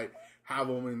you can like have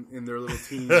them in their little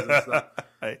teams and stuff.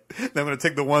 Right. Then I'm going to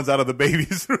take the ones out of the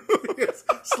baby's room. Yes.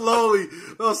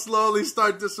 They'll slowly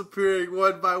start disappearing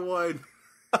one by one.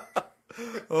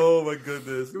 Oh my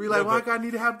goodness! You'll be like, why I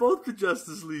need to have both the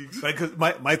Justice Leagues? Right, because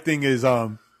my thing is, I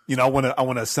want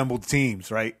to assemble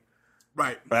teams, right?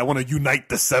 Right. I want to unite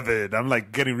the 7. I'm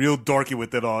like getting real dorky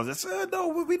with it all. Just, no,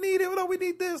 we need it. No, we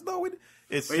need this. No,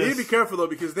 it's. But you need to be careful though,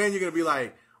 because then you're gonna be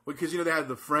like. Because they have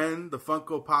the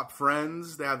Funko Pop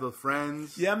Friends. They have the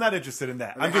Friends. Yeah, I'm not interested in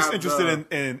that. I'm just interested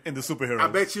in the superheroes. I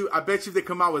bet you if they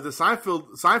come out with the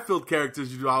Seinfeld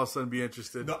characters, you'd all of a sudden be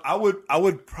interested. No, I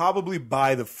would probably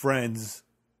buy the Friends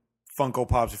Funko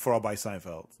Pops before I buy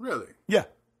Seinfeld. Really? Yeah.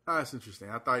 Oh, that's interesting.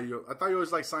 I thought you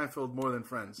always liked Seinfeld more than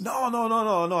Friends. No.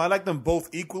 I like them both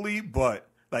equally, but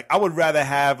like I would rather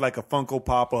have like a Funko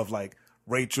Pop of like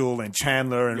Rachel and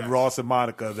Chandler and Ross and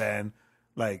Monica than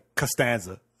like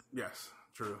Costanza. Yes,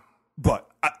 true.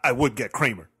 But I would get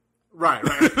Kramer. Right.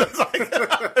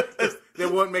 They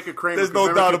wouldn't make a Kramer. There's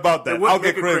no doubt about that. I'll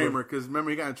get Kramer because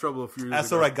remember he got in trouble a few years ago.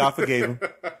 That's all right. God forgave him.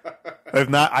 If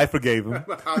not, I forgave him.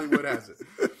 Hollywood has it.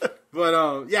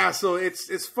 But so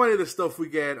it's funny the stuff we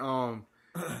get.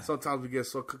 Sometimes we get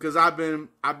because I've been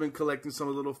collecting some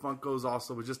of the little Funkos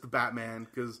also with just the Batman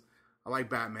because I like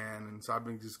Batman and so I've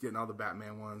been just getting all the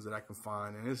Batman ones that I can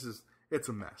find and it's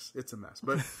a mess. It's a mess.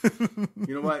 But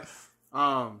you know what?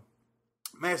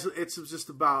 Man, it's just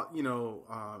about,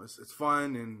 it's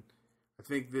fun. And I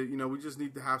think that, we just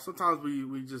need to have, sometimes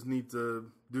we just need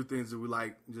to do things that we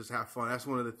like and just have fun. That's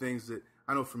one of the things that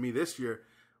I know for me this year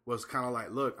was kind of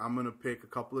like, look, I'm going to pick a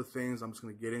couple of things. I'm just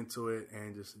going to get into it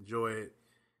and just enjoy it.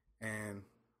 And,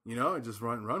 and just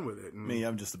run with it. And, me,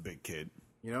 I'm just a big kid.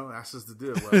 That's just the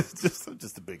deal. Well,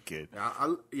 just a big kid.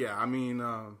 I mean,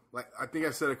 like I think I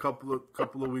said a couple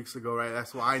of weeks ago, right?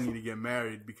 That's why I need to get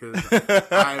married because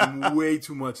I'm way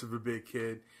too much of a big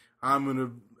kid. I'm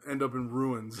gonna end up in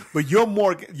ruins. But you're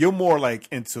more like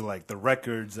into like the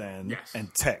records and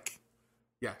tech.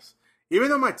 Yes, even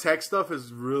though my tech stuff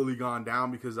has really gone down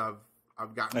because I've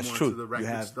gotten more into the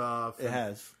record stuff. It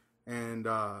has and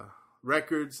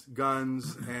records,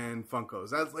 guns, and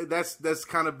Funkos. That's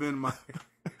kind of been my.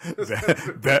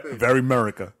 Very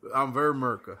America. I'm very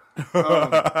America.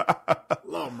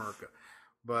 Law America.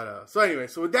 But so anyway,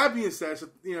 so with that being said, so,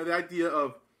 the idea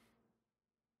of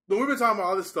when we've been talking about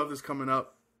all this stuff that's coming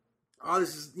up, all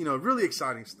this is really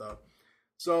exciting stuff.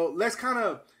 So let's kind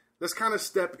of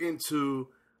step into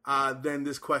then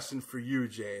this question for you,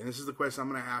 Jay, and this is the question I'm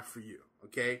going to have for you.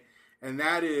 Okay, and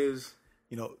that is,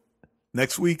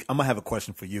 next week I'm gonna have a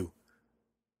question for you.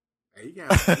 Hey, you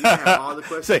can have all the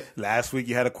questions. Say, last week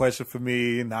you had a question for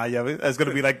me. Now you have, that's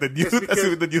gonna be like the new. That's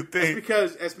the new thing.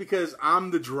 It's because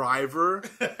I'm the driver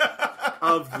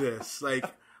of this. Like,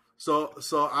 so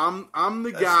I'm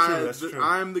the guy.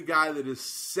 I'm the guy that is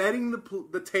setting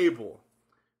the table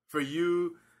for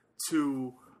you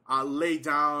to lay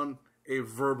down a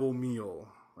verbal meal.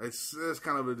 It's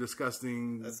kind of a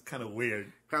disgusting. That's kind of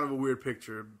weird. Kind of a weird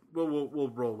picture. But we'll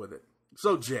roll with it.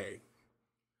 So Jay.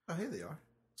 Oh, here they are.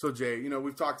 So Jay,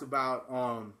 we've talked about.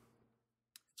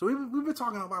 So we've been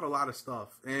talking about a lot of stuff,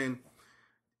 and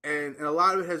a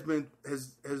lot of it has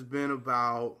been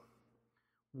about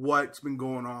what's been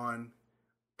going on,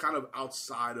 kind of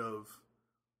outside of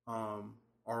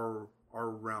our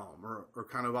realm or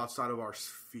kind of outside of our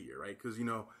sphere, right? Because we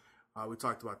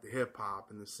talked about the hip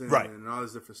hop and the cinema and all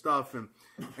this different stuff, and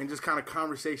just kind of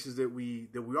conversations that we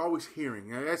always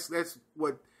hearing. And that's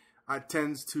what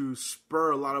tends to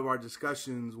spur a lot of our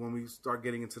discussions when we start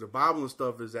getting into the Bible and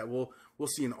stuff. Is that we'll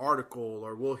see an article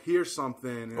or we'll hear something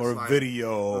and or it's a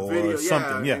video or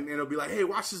something, and it'll be like, hey,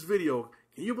 watch this video.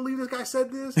 Can you believe this guy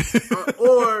said this?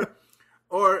 Or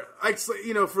like,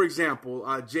 for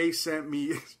example, Jay sent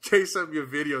me a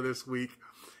video this week,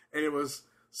 and it was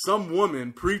some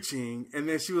woman preaching, and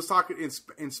then she was talking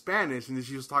in Spanish, and then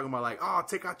she was talking about like, oh,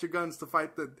 take out your guns to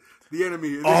fight the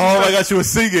enemy. And oh my God, she was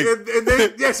singing. And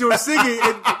then, yeah, she was singing.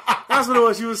 And that's what it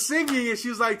was. She was singing, and she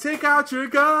was like, take out your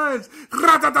guns. And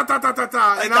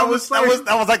that was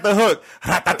like the hook.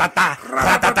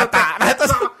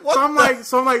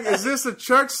 So I'm like, is this a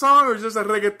church song or is this a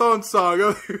reggaeton song?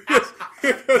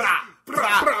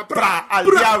 Al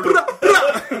diablo.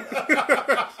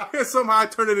 Somehow I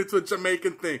turned it into a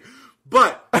Jamaican thing.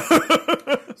 But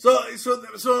so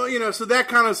that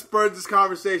kind of spurred this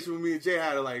conversation with me and Jay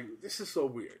had to like, this is so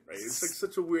weird, right? It's like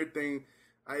such a weird thing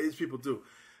these people do.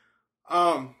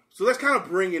 So let's kind of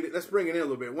bring it in a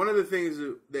little bit. One of the things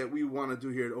that we want to do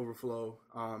here at Overflow,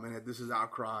 and that this is our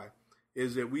cry,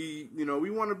 is that we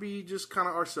want to be just kind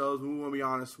of ourselves. We want to be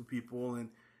honest with people,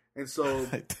 and so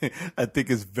I think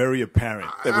it's very apparent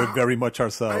that we're very much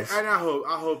ourselves. And I hope.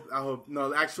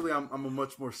 No, actually, I'm a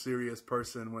much more serious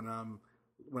person when I'm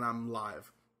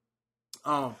live.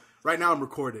 Right now I'm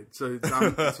recorded, so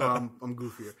I'm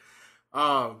goofier.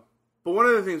 But one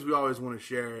of the things we always want to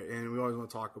share and we always want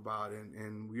to talk about,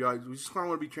 and we just kind of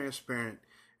want to be transparent.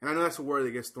 And I know that's a word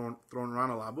that gets thrown around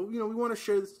a lot, but we want to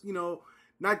share this,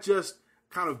 not just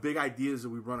kind of big ideas that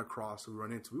we run across or we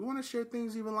run into. We want to share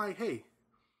things even like, hey,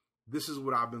 this is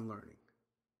what I've been learning.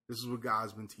 This is what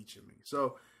God's been teaching me.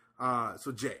 So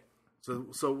Jay, so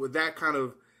with that kind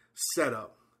of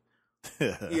setup,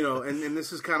 and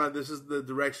this is the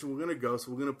direction we're going to go.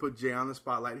 So we're going to put Jay on the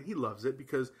spotlight, and he loves it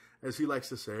because, as he likes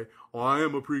to say, I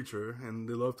am a preacher and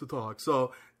they love to talk.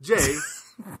 So Jay,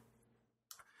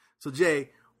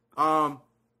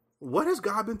 what has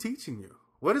God been teaching you?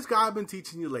 What has God been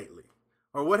teaching you lately?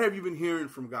 Or what have you been hearing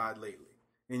from God lately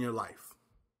in your life?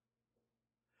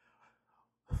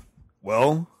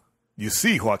 Well, you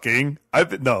see, Joaquin,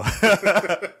 no.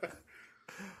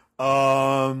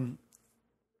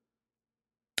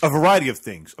 A variety of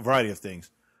things,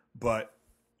 but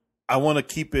I want to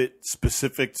keep it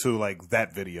specific to like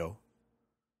that video,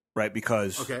 right?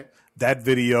 Because that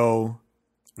video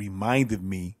reminded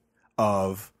me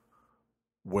of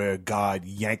where God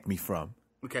yanked me from,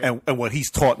 and what He's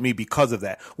taught me because of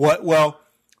that.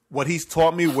 What He's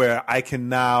taught me, where I can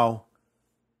now,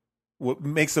 what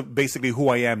makes it basically who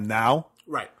I am now,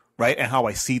 right, and how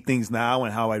I see things now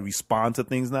and how I respond to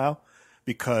things now,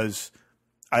 because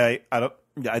I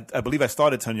believe I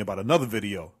started telling you about another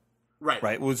video. Right.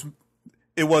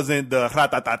 It wasn't the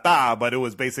ra-ta-ta-ta, but it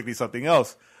was basically something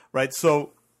else. Right.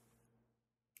 So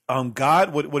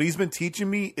God, what He's been teaching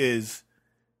me is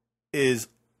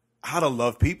how to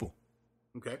love people.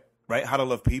 Okay. Right? How to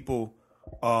love people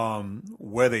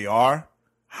where they are,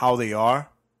 how they are.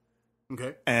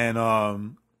 Okay. And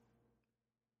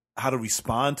how to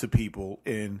respond to people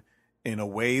in a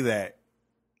way that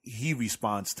He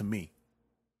responds to me.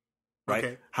 Right?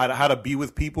 Okay. How to be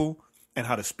with people and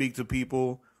how to speak to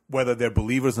people, whether they're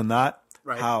believers or not.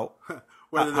 Right.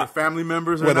 Whether they're family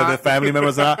members or whether not. they're family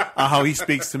members or not, how He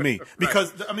speaks to me.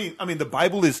 Because I mean the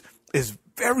Bible is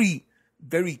very,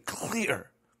 very clear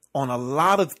on a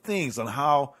lot of things, on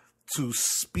how to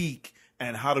speak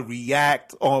and how to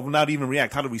react, or not even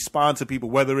react, how to respond to people,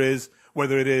 whether it's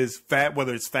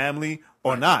family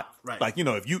or not. Right. Like,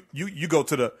 if you go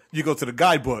to the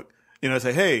guidebook,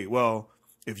 say, hey, well,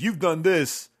 if you've done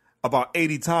this about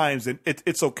 80 times, then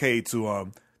it's okay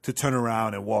to to turn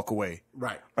around and walk away.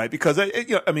 Right. Right. Because,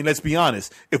 let's be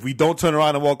honest. If we don't turn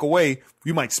around and walk away,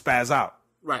 we might spaz out.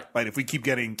 Right. Right. If we keep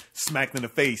getting smacked in the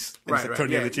face and Right. turn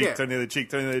the other cheek, turn the other cheek,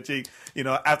 turn the other cheek,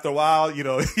 after a while, we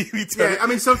turn.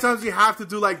 Yeah. Sometimes you have to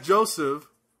do like Joseph.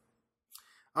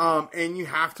 And you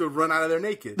have to run out of there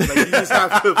naked. Like, you just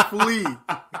have to flee.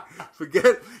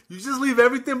 You just leave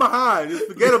everything behind. Just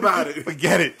forget about it.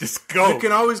 Forget it. Just go. You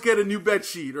can always get a new bed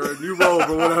sheet or a new robe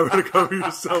or whatever to cover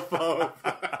yourself up.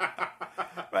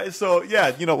 Right. So,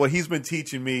 yeah, what he's been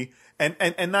teaching me,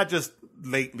 and not just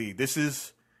lately, this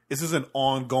is an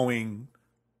ongoing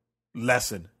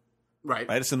lesson. Right.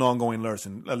 It's an ongoing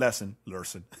lesson.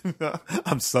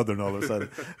 I'm Southern all of a sudden.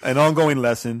 An ongoing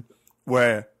lesson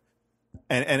where,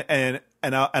 and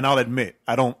I'll admit,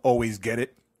 I don't always get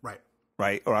it.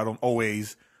 Right. Or I don't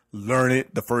always learn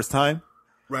it the first time.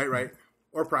 Right.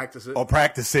 Or practice it.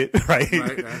 Right.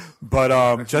 Right.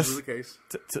 But just the case.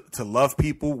 to love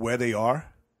people where they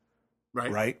are.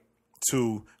 Right.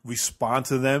 To respond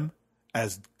to them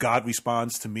as God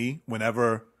responds to me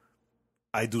whenever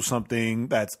I do something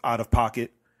that's out of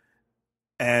pocket,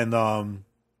 and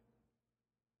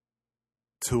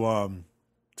to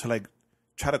like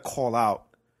try to call out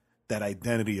that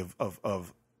identity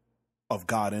of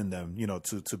God in them,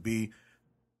 to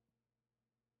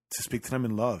speak to them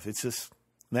in love. It's just,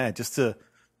 man, just to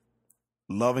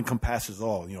love encompasses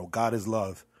all. God is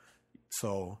love.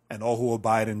 So, and all who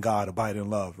abide in God abide in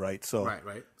love, right? So, right.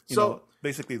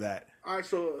 Basically that. All right.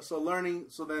 So learning.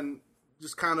 So then,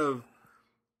 just kind of,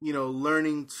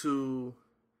 learning to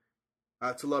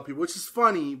love people, which is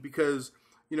funny because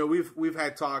we've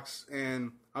had talks,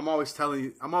 and I'm always telling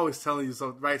you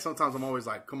something, right? Sometimes I'm always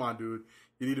like, come on, dude.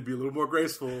 You need to be a little more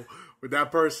graceful with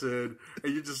that person.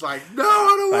 And you're just like, no,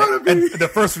 I don't want to be. And the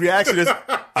first reaction is,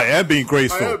 I am being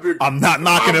graceful. I'm not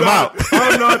knocking him out.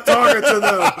 I'm not talking to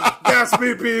them. That's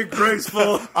me being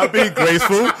graceful. I'm being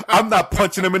graceful. I'm not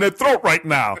punching them in the throat right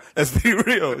now. Let's be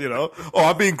real, Or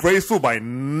I'm being graceful by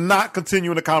not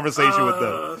continuing the conversation with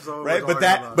them. Right?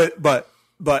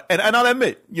 And I'll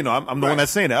admit, I'm the one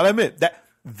that's saying that. I'll admit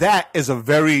that is a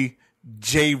very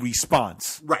Jay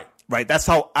response. Right. That's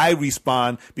how I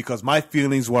respond because my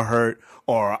feelings were hurt,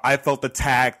 or I felt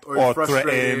attacked or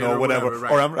threatened or whatever.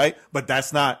 Right. Or I'm right. But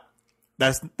that's what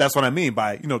I mean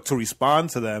by, to respond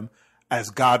to them as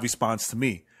God responds to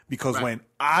me. Because when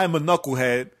I'm a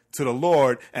knucklehead to the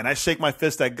Lord and I shake my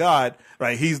fist at God,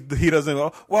 right, he doesn't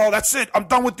go, well, that's it. I'm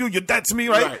done with you. You're dead to me,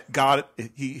 right? God,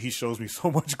 he shows me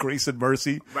so much grace and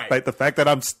mercy. Right. The fact that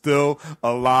I'm still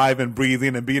alive and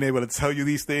breathing and being able to tell you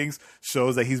these things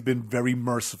shows that he's been very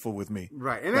merciful with me.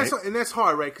 Right. And that's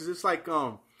hard, right? Because it's like,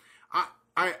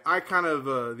 I kind of,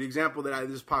 the example that I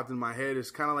just popped in my head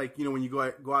is kind of like, when you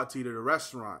go out to eat at a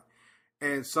restaurant,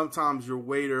 and sometimes your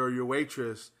waiter or your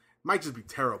waitress might just be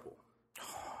terrible.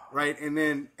 Right. And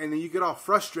then you get all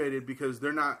frustrated because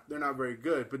they're not very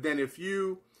good. But then if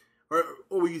you,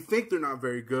 or you think they're not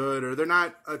very good, or they're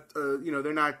not,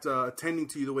 attending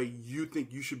to you the way you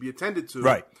think you should be attended to.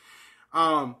 Right.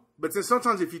 But then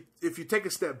sometimes if you take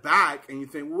a step back and you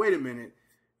think, well, wait a minute,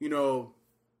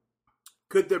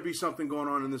 could there be something going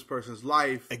on in this person's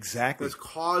life that's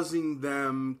causing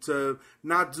them to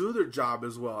not do their job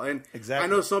as well? And I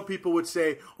know some people would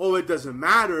say, "Oh, it doesn't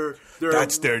matter.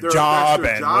 That's their job,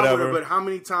 whatever." But how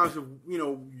many times have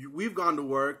we've gone to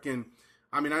work, and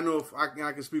I mean, I know if I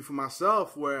can speak for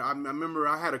myself, where I remember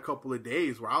I had a couple of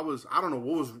days where I don't know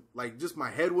what was like, just my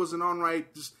head wasn't on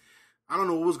right, just I don't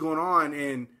know what was going on,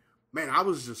 and man, I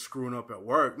was just screwing up at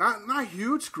work. Not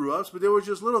huge screw ups, but there were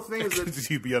just little things that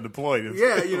you'd be unemployed.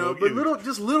 Yeah, but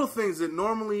little things that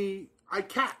normally I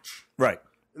catch. Right.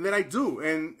 And that I do.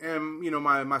 And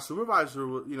my supervisor,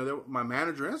 my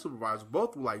manager and supervisor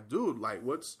both were like, dude, like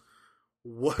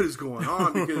what is going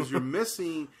on? Because you're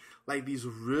missing like these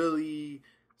really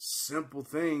simple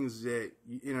things that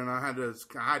and I had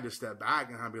to step back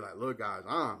and I'd be like, look guys,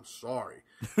 I'm sorry.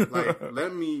 Like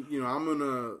let me, I'm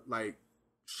gonna like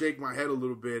shake my head a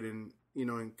little bit and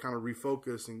and kind of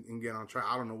refocus and get on track.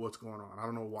 I don't know what's going on. I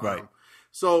don't know why. Right.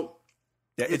 So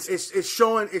yeah, it's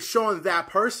showing that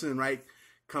person, right,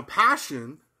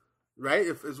 compassion, right?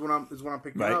 Is what I'm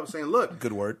picking up, saying, look,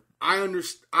 good word. I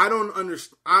don't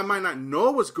understand. I might not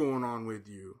know what's going on with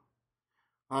you,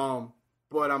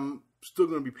 but I'm still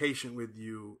going to be patient with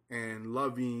you and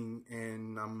loving,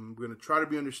 and I'm going to try to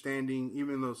be understanding,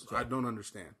 even though I don't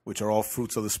understand. Which are all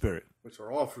fruits of the Spirit. Which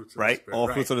are all fruits of the Spirit. All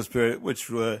fruits of the Spirit, which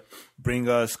will bring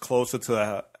us closer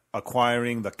to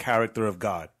acquiring the character of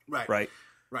God. Right.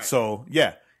 So,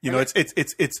 yeah,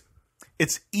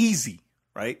 it's easy,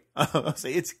 right? I'll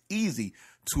say it's easy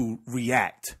to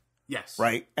react Yes.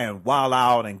 Right? And wild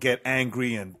out and get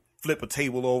angry and flip a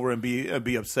table over and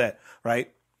be upset,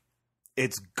 right?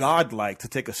 It's godlike to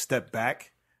take a step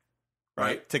back,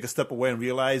 right? Take a step away and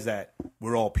realize that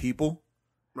we're all people.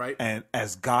 Right. And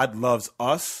as God loves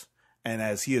us and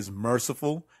as he is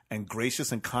merciful and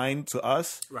gracious and kind to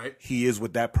us, right, he is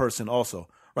with that person also,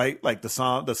 right? Like the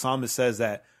psalmist says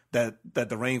that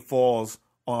the rain falls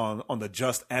on the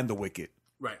just and the wicked.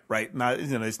 Right. Right. Not,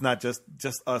 it's not just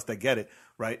us that get it.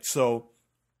 Right. So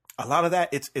a lot of that,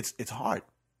 it's hard.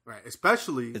 Right.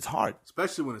 Especially it's hard,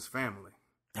 especially when it's family.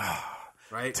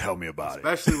 Right. Tell me about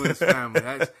especially when it's family.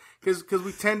 Because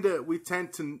we tend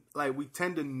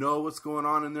to know what's going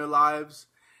on in their lives.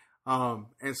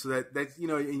 And so that, you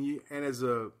know, and as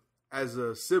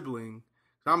a sibling,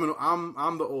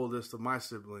 I'm the oldest of my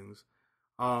siblings.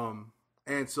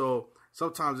 And so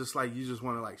sometimes it's like you just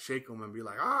want to like shake them and be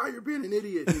like, you're being an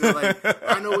idiot. You know, like,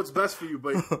 I know what's best for you,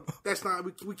 but that's not,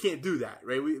 we can't do that,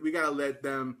 right? We got to let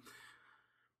them,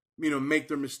 you know, make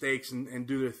their mistakes and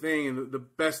do their thing. And the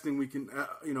best thing we can,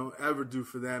 ever do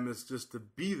for them is just to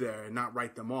be there and not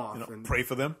write them off. And pray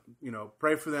for them. You know,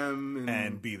 pray for them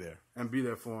and be there. And be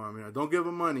there for them. You know, don't give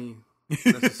them money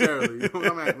necessarily. You can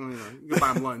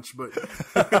buy them lunch, but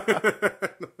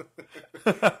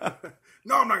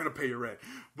no, I'm not going to pay your rent.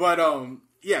 But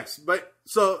yes, but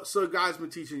so God's been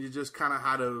teaching you just kind of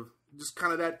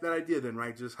that idea then,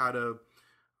 right? Just how to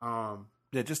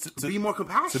just to be more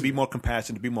compassionate, to be more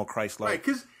compassionate, to be more Christ-like, right?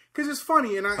 Because it's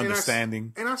funny, and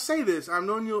understanding. And I say this, I've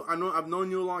known you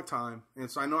a long time,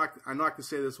 and so I know I can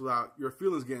say this without your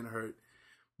feelings getting hurt.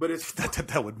 But it's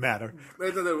that would matter,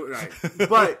 right?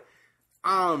 But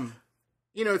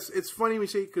you know, it's funny when you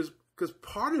say because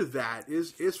part of that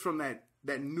is from that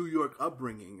New York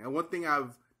upbringing, and one thing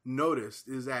I've noticed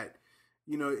is that,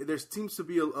 you know, there seems to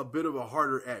be a bit of a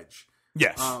harder edge,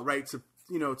 yes, right, to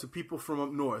people from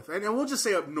up north, and we'll just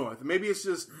say up north. Maybe it's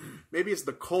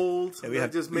the cold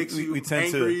that just makes you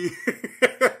angry,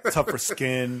 tougher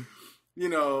skin, you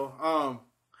know,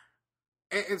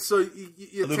 and so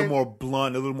you a little more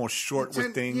blunt, a little more short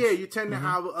with things. Yeah, you tend to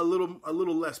have a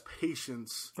little less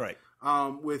patience, right,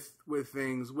 with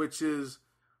things, which is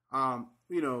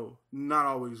you know, not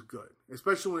always good,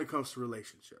 especially when it comes to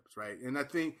relationships, right? And I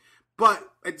think, but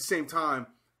at the same time,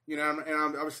 you know,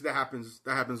 and obviously that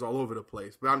happens all over the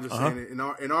place. But I'm just saying,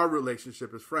 in our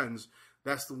relationship as friends,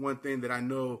 that's the one thing that I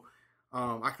know.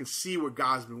 I can see where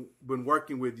God's been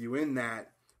working with you in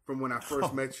that from when I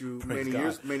first met you many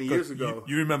years ago.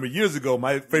 You remember years ago,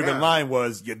 my favorite line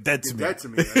was, "You're dead to me." Dead to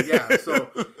me. Yeah. So,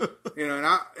 you know,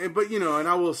 and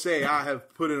I will say I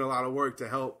have put in a lot of work to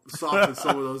help soften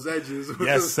some of those edges.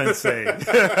 Yes, sensei.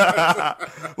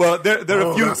 Well, there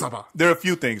are a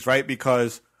few things, right?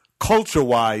 Because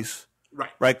culture-wise,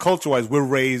 right? Culture-wise, we're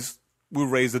raised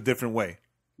a different way.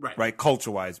 Right.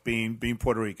 Culture-wise, being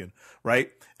Puerto Rican,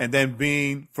 right? And then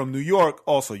being from New York,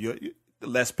 also, you're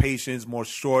less patience, more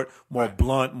short, more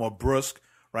blunt, more brusque,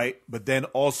 right? But then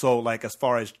also, like, as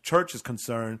far as church is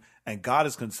concerned and God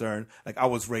is concerned, like, I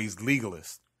was raised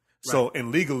legalist. So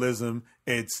in legalism,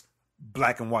 it's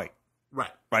black and white.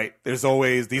 Right. There's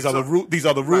always these are the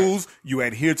rules. You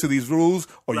adhere to these rules,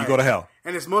 or you go to hell.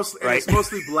 And it's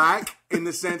mostly black in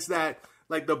the sense that,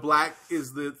 like, the black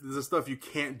is the stuff you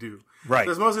can't do. Right.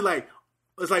 So it's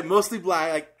mostly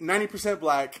black, like 90%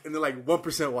 black, and then like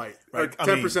 1% white, or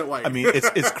 10% white. I mean,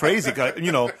 it's crazy.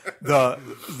 You know,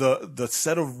 the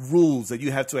set of rules that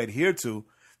you have to adhere to,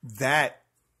 that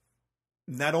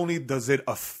not only does it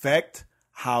affect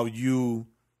how you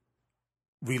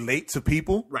relate to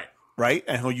people, right,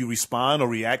 and how you respond or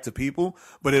react to people,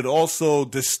 but it also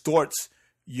distorts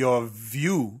your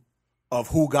view of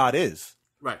who God is.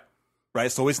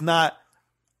 Right. So it's not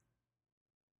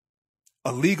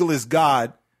a legalist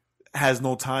God has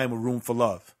no time or room for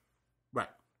love.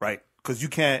 Right. Because you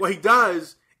can't. Well, he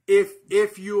does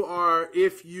if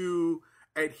you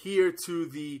adhere to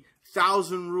the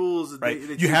 1,000 rules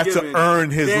that you have to earn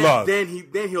his love. Then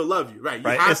he'll love you. Right.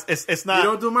 It's not. You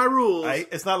don't do my rules. Right?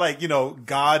 It's not like, you know,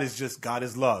 God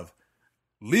is love.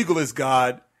 Legalist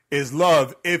God is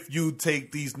love if you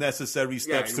take these necessary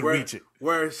steps to reach it.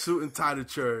 Wear a suit and tie to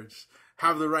church.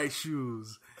 Have the right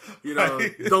shoes. You know,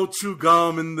 don't chew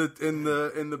gum in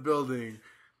the building.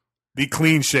 Be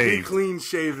clean shaved. Be clean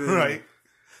shaven. Right.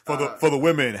 For the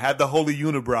women, have the holy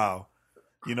unibrow.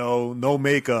 You know, no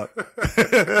makeup.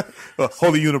 Well,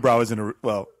 holy unibrow isn't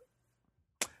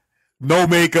no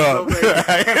makeup.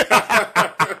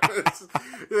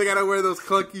 They gotta wear those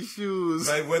clunky shoes.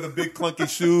 Right, wear the big clunky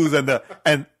shoes and the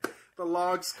The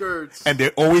long skirts. And they're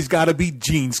always got to be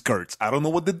jean skirts. I don't know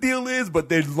what the deal is, but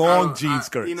they're long jean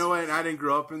skirts. You know what? I didn't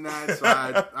grow up in that, so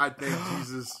I thank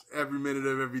Jesus every minute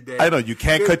of every day. I know. You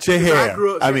can't cut your hair.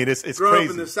 I mean, it's growing crazy.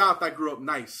 up in the South, I grew up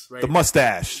nice, right? The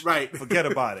mustache. Right. Forget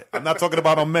about it. I'm not talking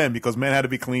about on men because men had to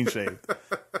be clean shaved.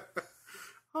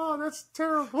 Oh, that's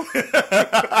terrible.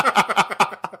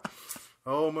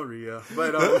 Oh, Maria.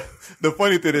 But the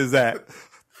funny thing is that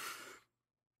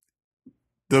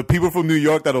the people from New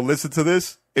York that'll listen to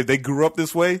this, if they grew up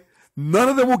this way, none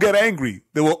of them will get angry.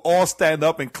 They will all stand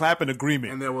up and clap in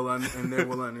agreement, and they will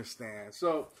understand.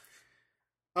 So,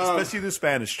 especially the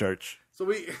Spanish church. So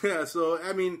we kind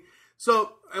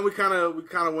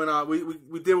of went out.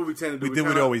 We did what we tend to do. We did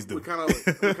what we always do. We kind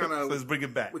of let's bring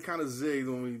it back. We kind of zigged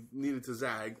when we needed to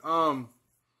zag. All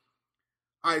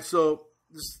right, so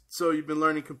you've been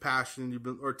learning compassion.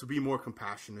 To be more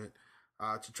compassionate,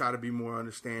 to try to be more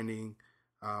understanding,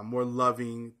 more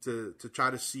loving, to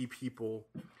try to see people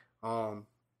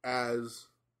as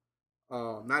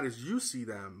not as you see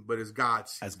them, but as God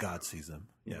sees them. As God sees them.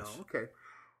 Yes. Okay.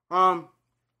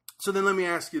 So then let me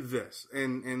ask you this,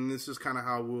 and this is kind of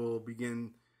how we'll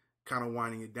begin kind of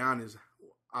winding it down is,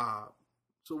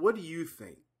 so what do you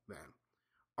think then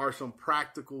are some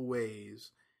practical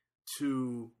ways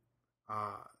or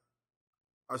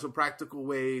some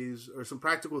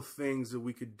practical things that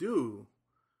we could do,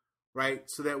 right?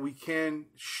 So that we can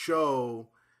show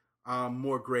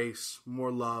more grace,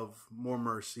 more love, more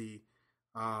mercy,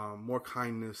 more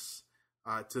kindness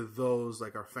to those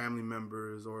like our family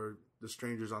members or the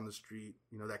strangers on the street,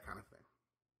 that kind of thing.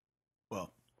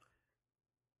 Well,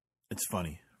 it's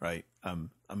funny, right?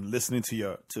 I'm listening to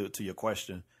your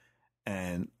question,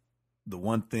 and the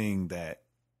one thing that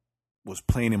was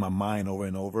playing in my mind over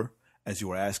and over as you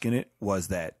were asking it was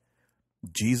that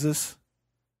Jesus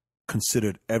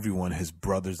considered everyone his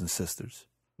brothers and sisters.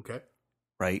 Okay.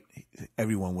 Right?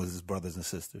 Everyone was his brothers and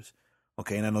sisters.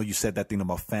 Okay, and I know you said that thing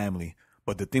about family,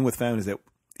 but the thing with family is that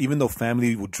even though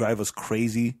family will drive us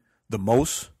crazy the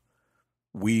most,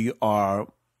 we will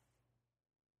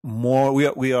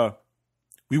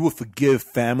forgive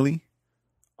family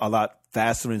a lot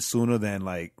faster and sooner than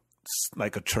like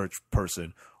a church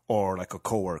person or like a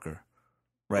coworker,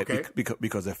 right? Okay.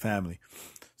 Because they're family.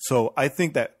 So I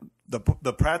think that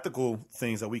the practical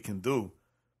things that we can do,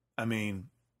 I mean,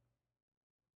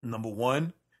 number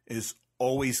one is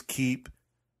always keep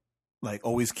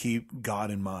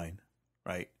God in mind,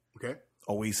 right? Okay.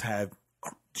 Always have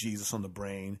Jesus on the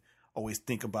brain. Always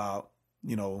think about,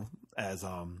 as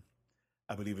I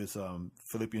believe it's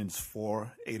Philippians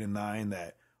 4:8 and 9,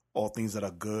 that all things that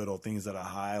are good, all things that are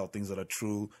high, all things that are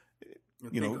true,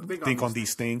 think on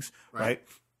these things, right?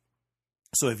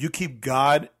 So if you keep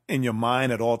God in your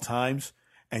mind at all times,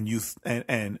 and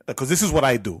because this is what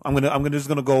I do, I'm just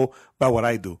gonna go by what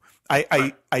I do.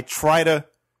 I try to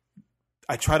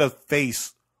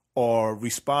face or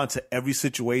respond to every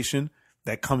situation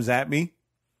that comes at me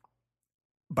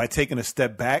by taking a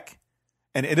step back,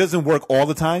 and it doesn't work all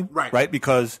the time, right?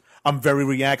 Because I'm very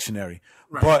reactionary,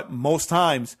 but most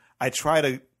times I try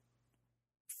to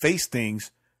face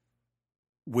things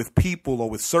with people or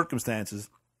with circumstances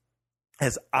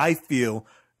as I feel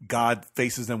God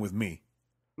faces them with me.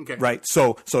 Okay. Right.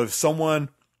 So if someone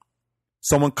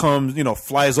comes,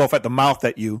 flies off at the mouth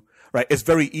at you, right, it's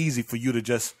very easy for you to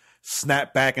just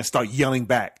snap back and start yelling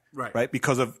back. Right.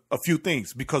 Because of a few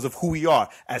things, because of who we are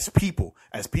as people.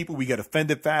 As people, we get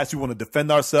offended fast. We want to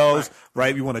defend ourselves,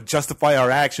 right? We want to justify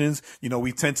our actions.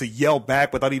 We tend to yell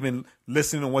back without even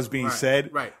listening to what's being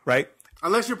said. Right.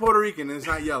 Unless you're Puerto Rican and it's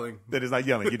not yelling. That is not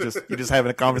yelling. You're just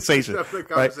having a conversation.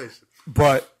 Right?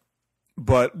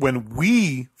 But when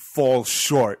we fall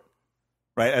short,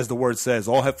 right, as the word says,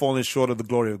 all have fallen short of the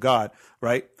glory of God,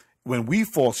 right? When we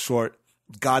fall short,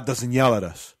 God doesn't yell at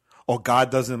us, or God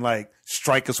doesn't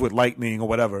strike us with lightning or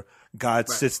whatever. God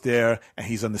sits there and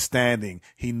he's understanding.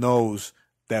 He knows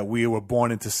that we were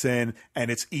born into sin, and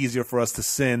it's easier for us to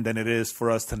sin than it is for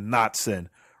us to not sin.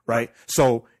 Right.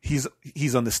 So he's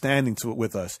understanding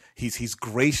with us. He's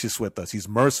gracious with us. He's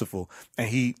merciful, and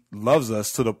he loves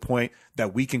us to the point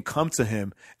that we can come to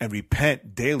him and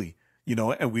repent daily,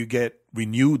 and we get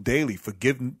renewed daily,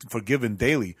 forgiven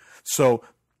daily. So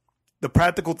the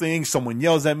practical thing, someone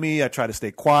yells at me, I try to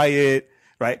stay quiet,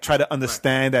 right? Try to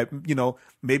understand that,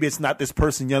 maybe it's not this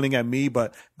person yelling at me,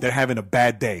 but they're having a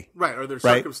bad day. Right. Or their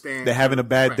circumstance. They're having a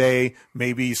bad day.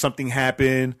 Maybe something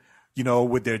happened,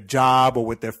 with their job or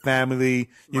with their family,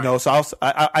 so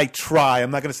I try.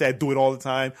 I'm not going to say I do it all the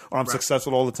time or I'm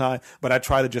successful all the time, but I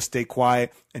try to just stay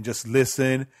quiet and just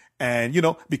listen. And,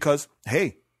 because,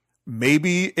 hey,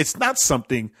 maybe it's not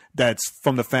something that's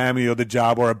from the family or the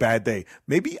job or a bad day.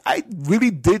 Maybe I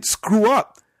really did screw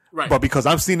up. Right. But because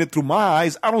I'm seeing it through my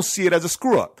eyes, I don't see it as a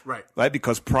screw up. Right. Right.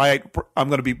 Because pride, I'm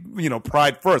going to be,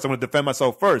 pride first. I'm going to defend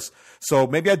myself first. So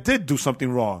maybe I did do something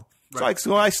wrong. Right.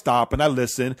 So I stop and I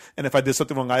listen. And if I did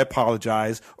something wrong, I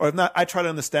apologize. Or if not, I try to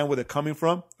understand where they're coming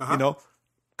from,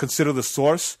 consider the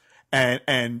source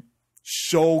and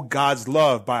show God's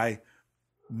love by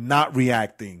not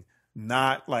reacting,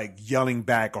 not like yelling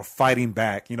back or fighting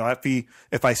back.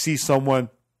 If I see someone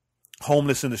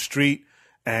homeless in the street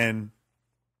and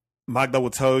Magda will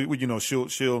tell you, she'll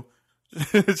she'll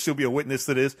be a witness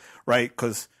to this, right?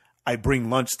 Because I bring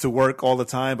lunch to work all the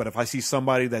time. But if I see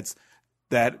somebody that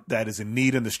is in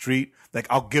need in the street, like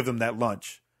I'll give them that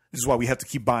lunch. This is why we have to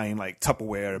keep buying like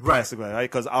Tupperware and plastic, right?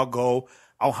 Because I'll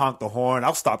honk the horn,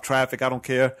 I'll stop traffic, I don't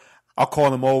care. I'll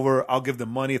call them over, I'll give them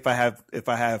money if I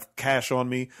have cash on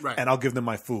me, and I'll give them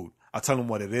my food. I'll tell them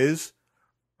what it is.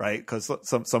 Right, because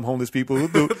some homeless people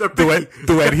do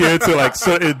adhere to like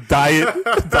certain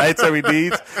dietary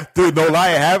needs. Dude, no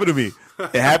lie, it happened to me.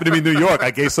 It happened to me in New York.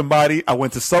 I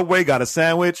went to Subway, got a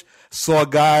sandwich, saw a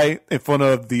guy in front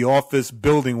of the office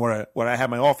building where I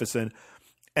had my office in,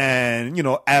 and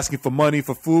asking for money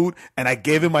for food, and I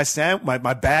gave him my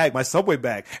bag, my Subway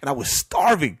bag, and I was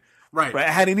starving. Right.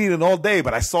 I hadn't eaten all day,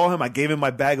 but I saw him. I gave him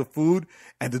my bag of food,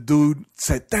 and the dude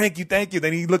said, "Thank you, thank you."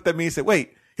 Then he looked at me and said,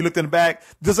 "Wait." He looked in the bag.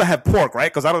 Doesn't have pork, right?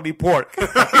 Because I don't eat pork.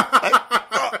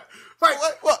 What?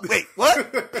 Wait,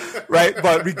 what? Right?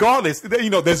 But regardless,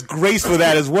 there's grace for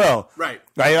that as well. Right?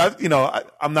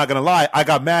 I'm not gonna lie. I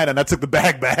got mad and I took the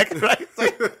bag back. Right?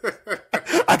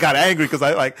 I got angry because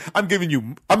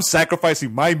I'm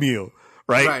sacrificing my meal,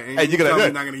 right? Right. And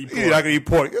you're not gonna eat pork. You're not gonna eat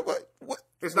pork. What?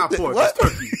 It's not pork. What?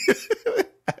 It's turkey.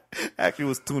 Actually, it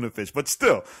was tuna fish, but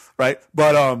still, right?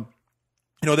 But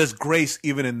there's grace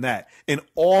even in that. In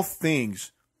all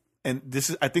things, and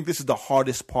I think this is the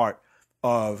hardest part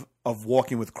of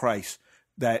walking with Christ,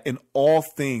 that in all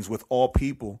things with all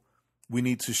people, we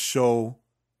need to show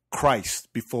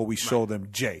Christ before we show them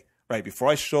Jay. Right? Before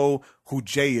I show who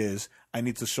Jay is, I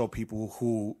need to show people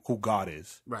who God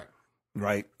is. Right.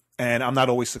 Right? And I'm not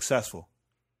always successful.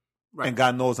 Right. And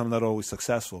God knows I'm not always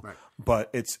successful. Right. But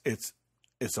it's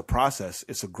a process.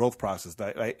 It's a growth process.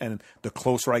 Right? And the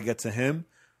closer I get to him,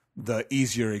 the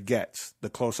easier it gets. The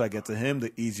closer I get to him,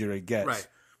 the easier it gets. Right.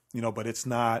 But it's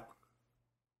not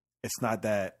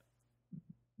that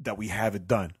we have it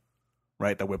done,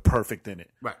 right? That we're perfect in it.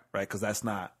 Right. Right. Because that's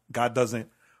not, God doesn't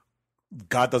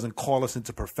call us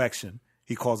into perfection.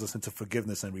 He calls us into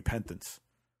forgiveness and repentance.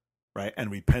 Right. And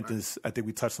repentance, I think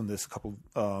we touched on this a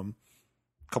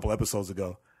couple episodes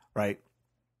ago, right?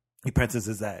 Repentance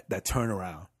is that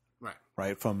turnaround. Right.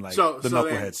 Right. From like the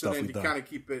knucklehead stuff we've done. Kind of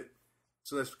keep it.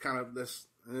 So that's kind of this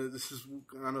is,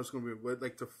 I know it's going to be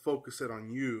like to focus it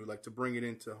on you, like to bring it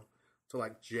into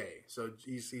like Jay. So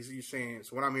he's saying,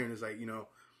 so what I'm hearing is like,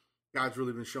 God's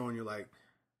really been showing you like,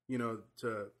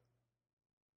 to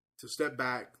step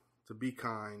back, to be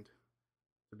kind,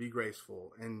 to be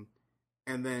graceful, and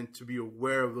then to be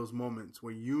aware of those moments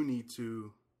where you need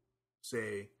to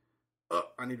say, oh,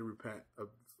 I need to repent of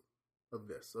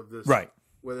this. Right.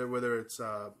 Whether it's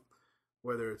a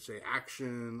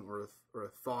action or a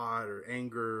thought or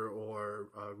anger or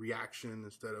a reaction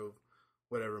instead of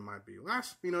whatever it might be.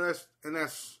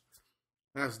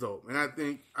 That's dope. And I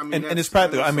think, and it's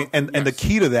practical. And the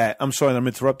key to that, I'm sorry, I'm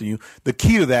interrupting you. The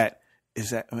key to that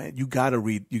is that, man, you gotta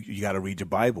read your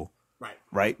Bible. Right.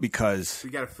 Right. Because you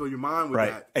gotta fill your mind with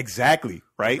that. Exactly.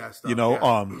 Right.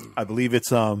 I believe it's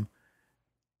Psalm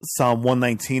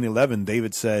 119:11.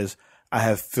 David says, I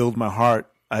have filled my heart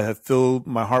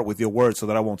with your word so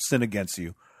that I won't sin against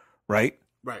you. Right?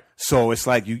 Right. So it's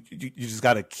like you just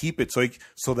got to keep it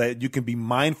so that you can be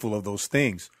mindful of those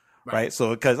things. Right?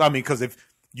 So because if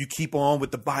you keep on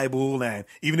with the Bible and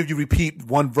even if you repeat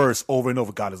one verse over and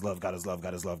over, God is love, God is love,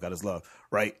 God is love, God is love,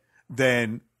 right?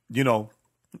 Then,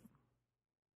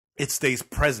 it stays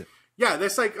present. Yeah,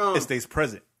 that's like it stays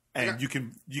present and you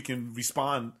can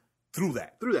respond through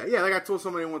that. Yeah, like I told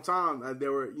somebody one time, they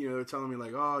were telling me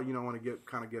like, oh, I want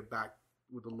to get back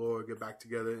with the Lord, get back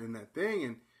together in that thing.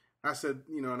 And I said,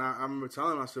 and I remember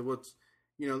telling him, I said, well,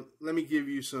 let me give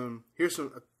you here's a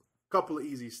couple of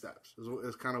easy steps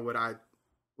is kind of what I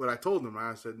told them.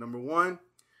 Right? I said, number one,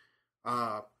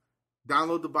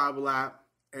 download the Bible app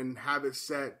and have it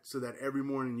set so that every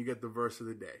morning you get the verse of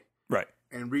the day. Right.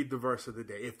 And read the verse of the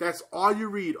day. If that's all you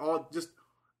read, just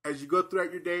as you go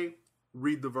throughout your day,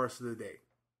 read the verse of the day.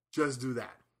 Just do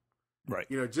that. Right.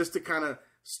 Just to kind of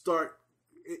start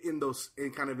in those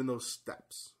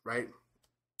steps. Right.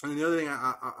 And the other thing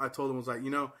I told them was like,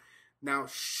 Now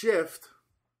shift.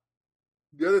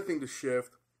 The other thing to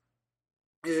shift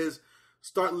is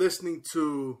start listening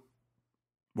to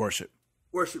worship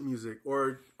music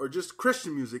or just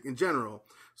Christian music in general.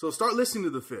 So start listening to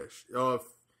The Fish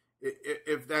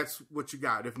if that's what you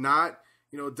got. If not,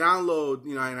 download.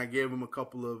 And I gave them a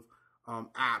couple of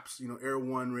apps. Air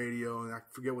One Radio, and I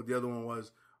forget what the other one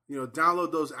was.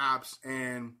 Download those apps,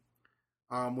 and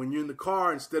when you're in the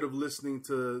car, instead of listening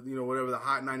to whatever the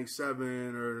Hot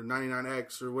 97 or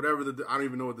 99X or whatever I don't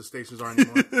even know what the stations are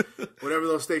anymore. Whatever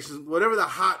those stations, whatever the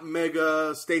hot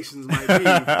mega stations might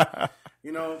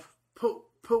be,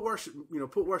 put worship,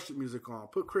 put worship music on,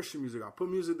 put Christian music on, put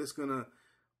music that's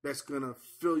gonna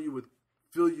fill you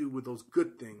with those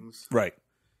good things, right?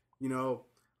 So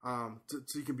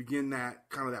you can begin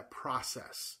that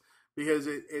process. Because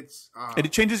it's and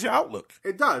it changes your outlook.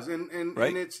 It does, and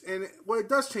right? It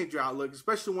does change your outlook,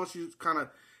 especially once you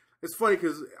It's funny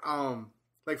because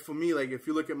like for me, like if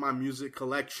you look at my music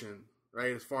collection,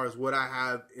 right, as far as what I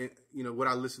have, what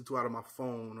I listen to out of my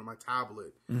phone or my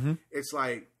tablet, mm-hmm. It's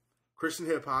like Christian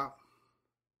hip hop,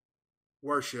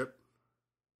 worship,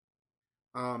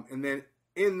 and then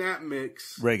in that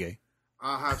mix, reggae.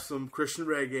 I'll have some Christian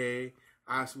reggae,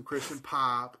 I have some Christian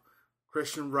pop,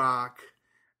 Christian rock.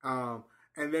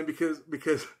 And then because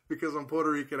I'm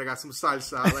Puerto Rican, I got some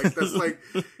salsa, like that's like,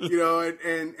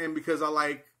 and because I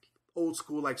like old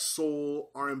school, like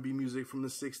soul R&B music from the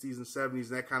 60s and 70s,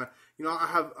 and that kind of, I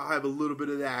have a little bit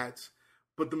of that,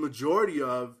 but the majority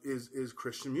of is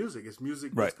Christian music. It's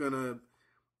music that's gonna,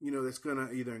 that's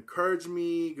gonna either encourage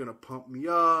me, gonna pump me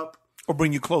up, or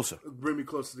bring me closer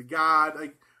to God,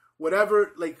 like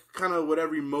whatever, like kind of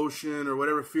whatever emotion or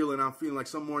whatever feeling I'm feeling. Like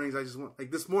some mornings I just want,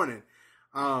 like this morning.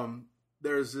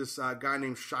 There's this guy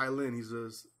named Shylin. He's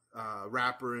a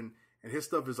rapper, and his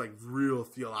stuff is like real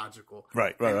theological.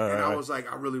 Right. And I was like,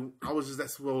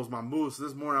 that's what was my mood. So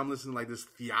this morning I'm listening to like this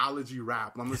theology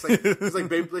rap. I'm just like, it's like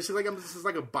this is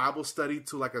like a Bible study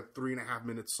to like a 3.5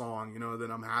 minute song, that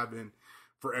I'm having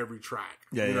for every track.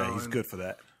 Yeah, he's good for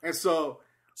that. And so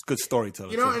it's good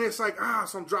storytelling. And it's like,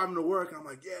 so I'm driving to work, and I'm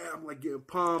like, yeah, I'm like getting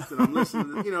pumped, and I'm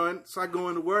listening to, and so I go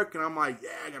into work, and I'm like, yeah,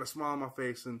 I got a smile on my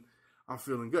face, and I'm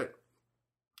feeling good.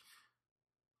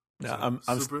 Yeah, so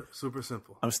I'm super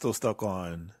simple. I'm still stuck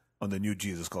on the new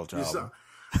Jesus Culture album.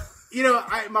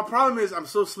 My problem is I'm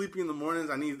so sleepy in the mornings.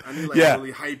 I need like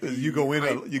really hypey. You go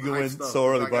in so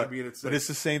early, but it's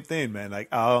the same thing, man. Like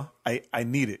I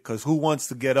need it, because who wants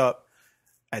to get up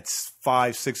at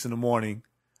 5, 6 in the morning,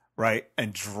 right,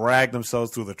 and drag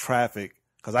themselves through the traffic?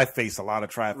 Because I face a lot of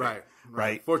traffic,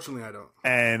 right. Fortunately, I don't.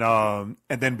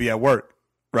 And then be at work,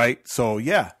 right? So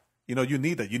yeah. You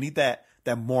need that. You need that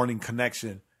morning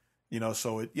connection,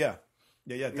 so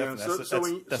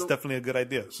definitely. That's definitely a good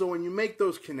idea. So when you make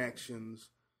those connections,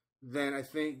 then I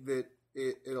think that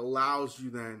it allows you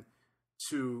then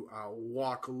to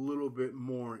walk a little bit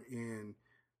more in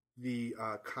the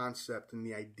concept and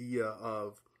the idea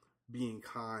of being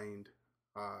kind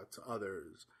to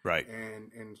others. Right.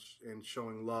 And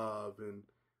showing love and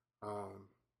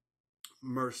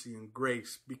mercy and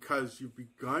grace, because you've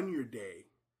begun your day.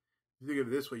 Think of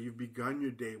it this way: you've begun your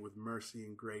day with mercy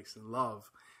and grace and love.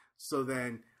 So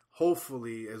then,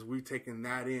 hopefully, as we've taken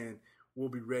that in, we'll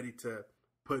be ready to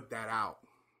put that out.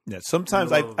 Yeah.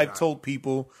 Sometimes I've told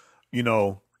people,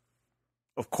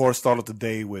 of course, start off the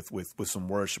day with some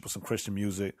worship, with some Christian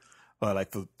music.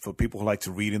 Like for people who like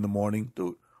to read in the morning,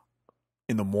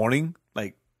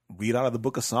 like read out of the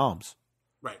Book of Psalms.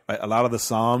 Right. A lot of the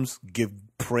Psalms give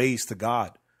praise to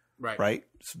God. Right. Right.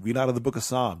 So read out of the Book of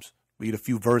Psalms. Read a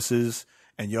few verses,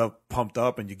 and you're pumped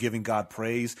up, and you're giving God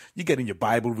praise. You're getting your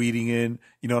Bible reading in.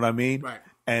 You know what I mean? Right.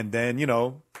 And then,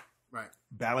 right,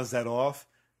 balance that off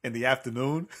in the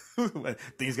afternoon. When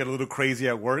things get a little crazy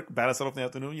at work, balance that off in the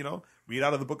afternoon. Read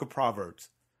out of the Book of Proverbs.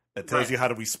 That tells you how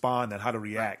to respond and how to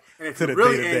react. And if you're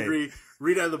really angry,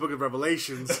 read out of the Book of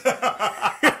Revelations,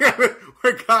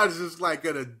 where God's just like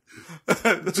gonna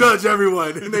judge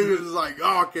everyone, and then you're just like,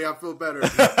 oh, okay, I feel better.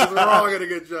 We're all gonna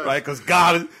get judged, right? Because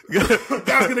God's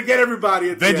gonna get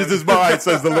everybody. Vengeance is mine,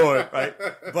 says the Lord, right?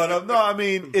 But no, I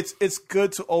mean, it's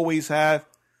good to always have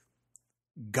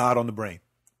God on the brain,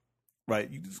 right?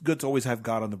 It's good to always have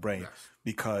God on the brain,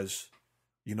 because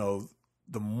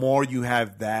the more you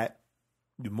have that,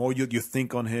 the more you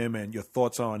think on Him and your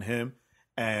thoughts are on Him,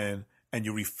 and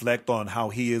you reflect on how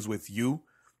He is with you,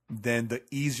 then the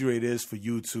easier it is for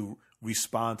you to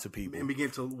respond to people and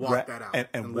begin to walk that out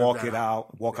and walk it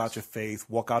out, walk out your faith,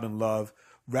 walk out in love,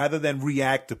 rather than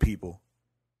react to people,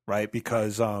 right?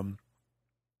 Because we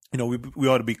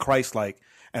ought to be Christ-like,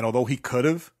 and although He could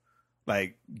have,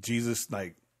 like Jesus,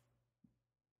 like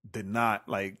did not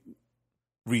like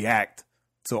react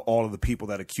to all of the people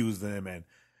that accused him and,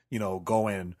 go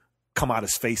and come out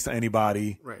his face to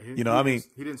anybody. Right. He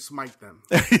didn't smite them.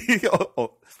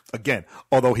 Again,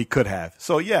 although he could have.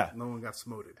 So, yeah. No one got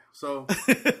smoted. So,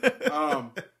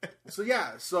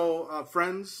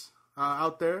 friends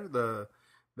out there that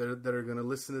are going to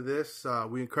listen to this,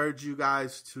 we encourage you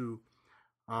guys to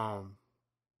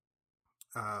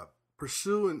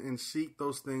pursue and seek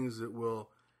those things that will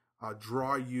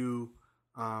draw you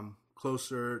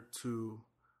closer to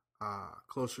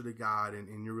God and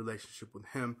in your relationship with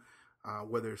Him,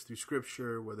 whether it's through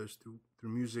Scripture, whether it's through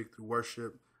music, through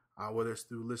worship, whether it's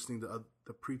through listening to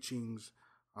the preachings.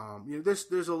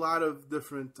 There's a lot of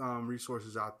different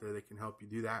resources out there that can help you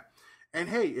do that. And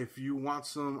hey, if you want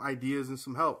some ideas and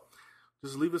some help,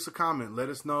 just leave us a comment. Let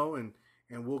us know, and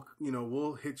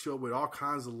we'll hit you up with all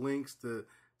kinds of links to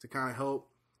kind of help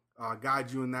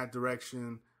guide you in that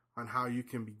direction on how you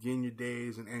can begin your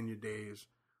days and end your days,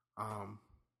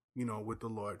 with the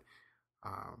Lord,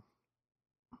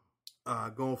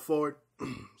 going forward,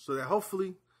 so that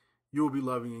hopefully you will be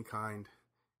loving and kind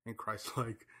and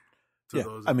Christ-like to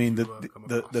those. I mean,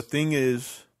 the thing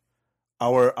is,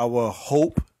 our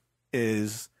hope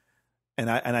is, and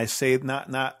I say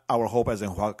not our hope as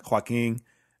in Joaquin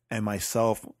and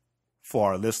myself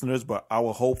for our listeners, but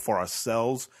our hope for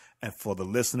ourselves and for the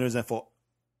listeners and for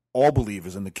all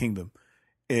believers in the kingdom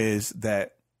is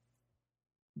that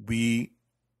we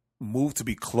move to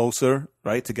be closer,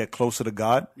 right? To get closer to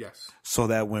God. Yes. So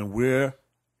that when we're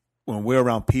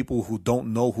around people who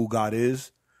don't know who God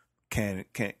is, can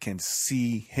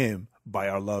see Him by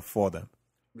our love for them.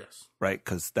 Yes. Right?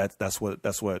 Because that's what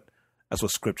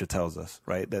Scripture tells us,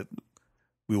 right? That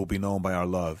we will be known by our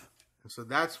love. And so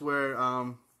that's where,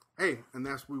 and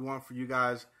that's what we want for you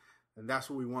guys, and that's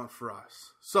what we want for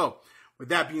us. So, with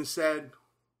that being said,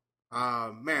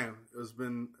 it's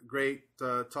been great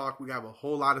talk. We have a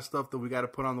whole lot of stuff that we got to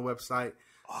put on the website.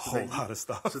 A whole lot of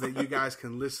stuff. So that you guys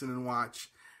can listen and watch.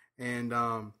 And,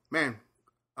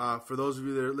 for those of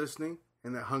you that are listening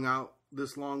and that hung out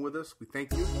this long with us, we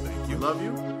thank you. Thank you. We love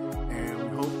you.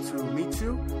 And we hope to meet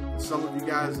you. Some of you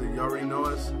guys that you already know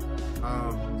us,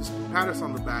 just pat us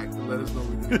on the back and let us know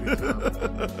we did a good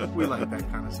job. We like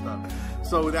that kind of stuff.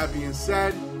 So with that being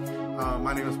said,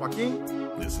 my name is Joaquin.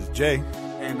 This is Jay.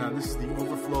 And this is the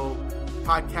Overflow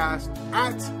Podcast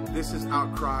at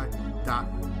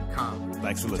thisisoutcry.com.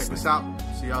 Thanks for listening. Check us out.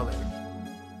 See y'all later.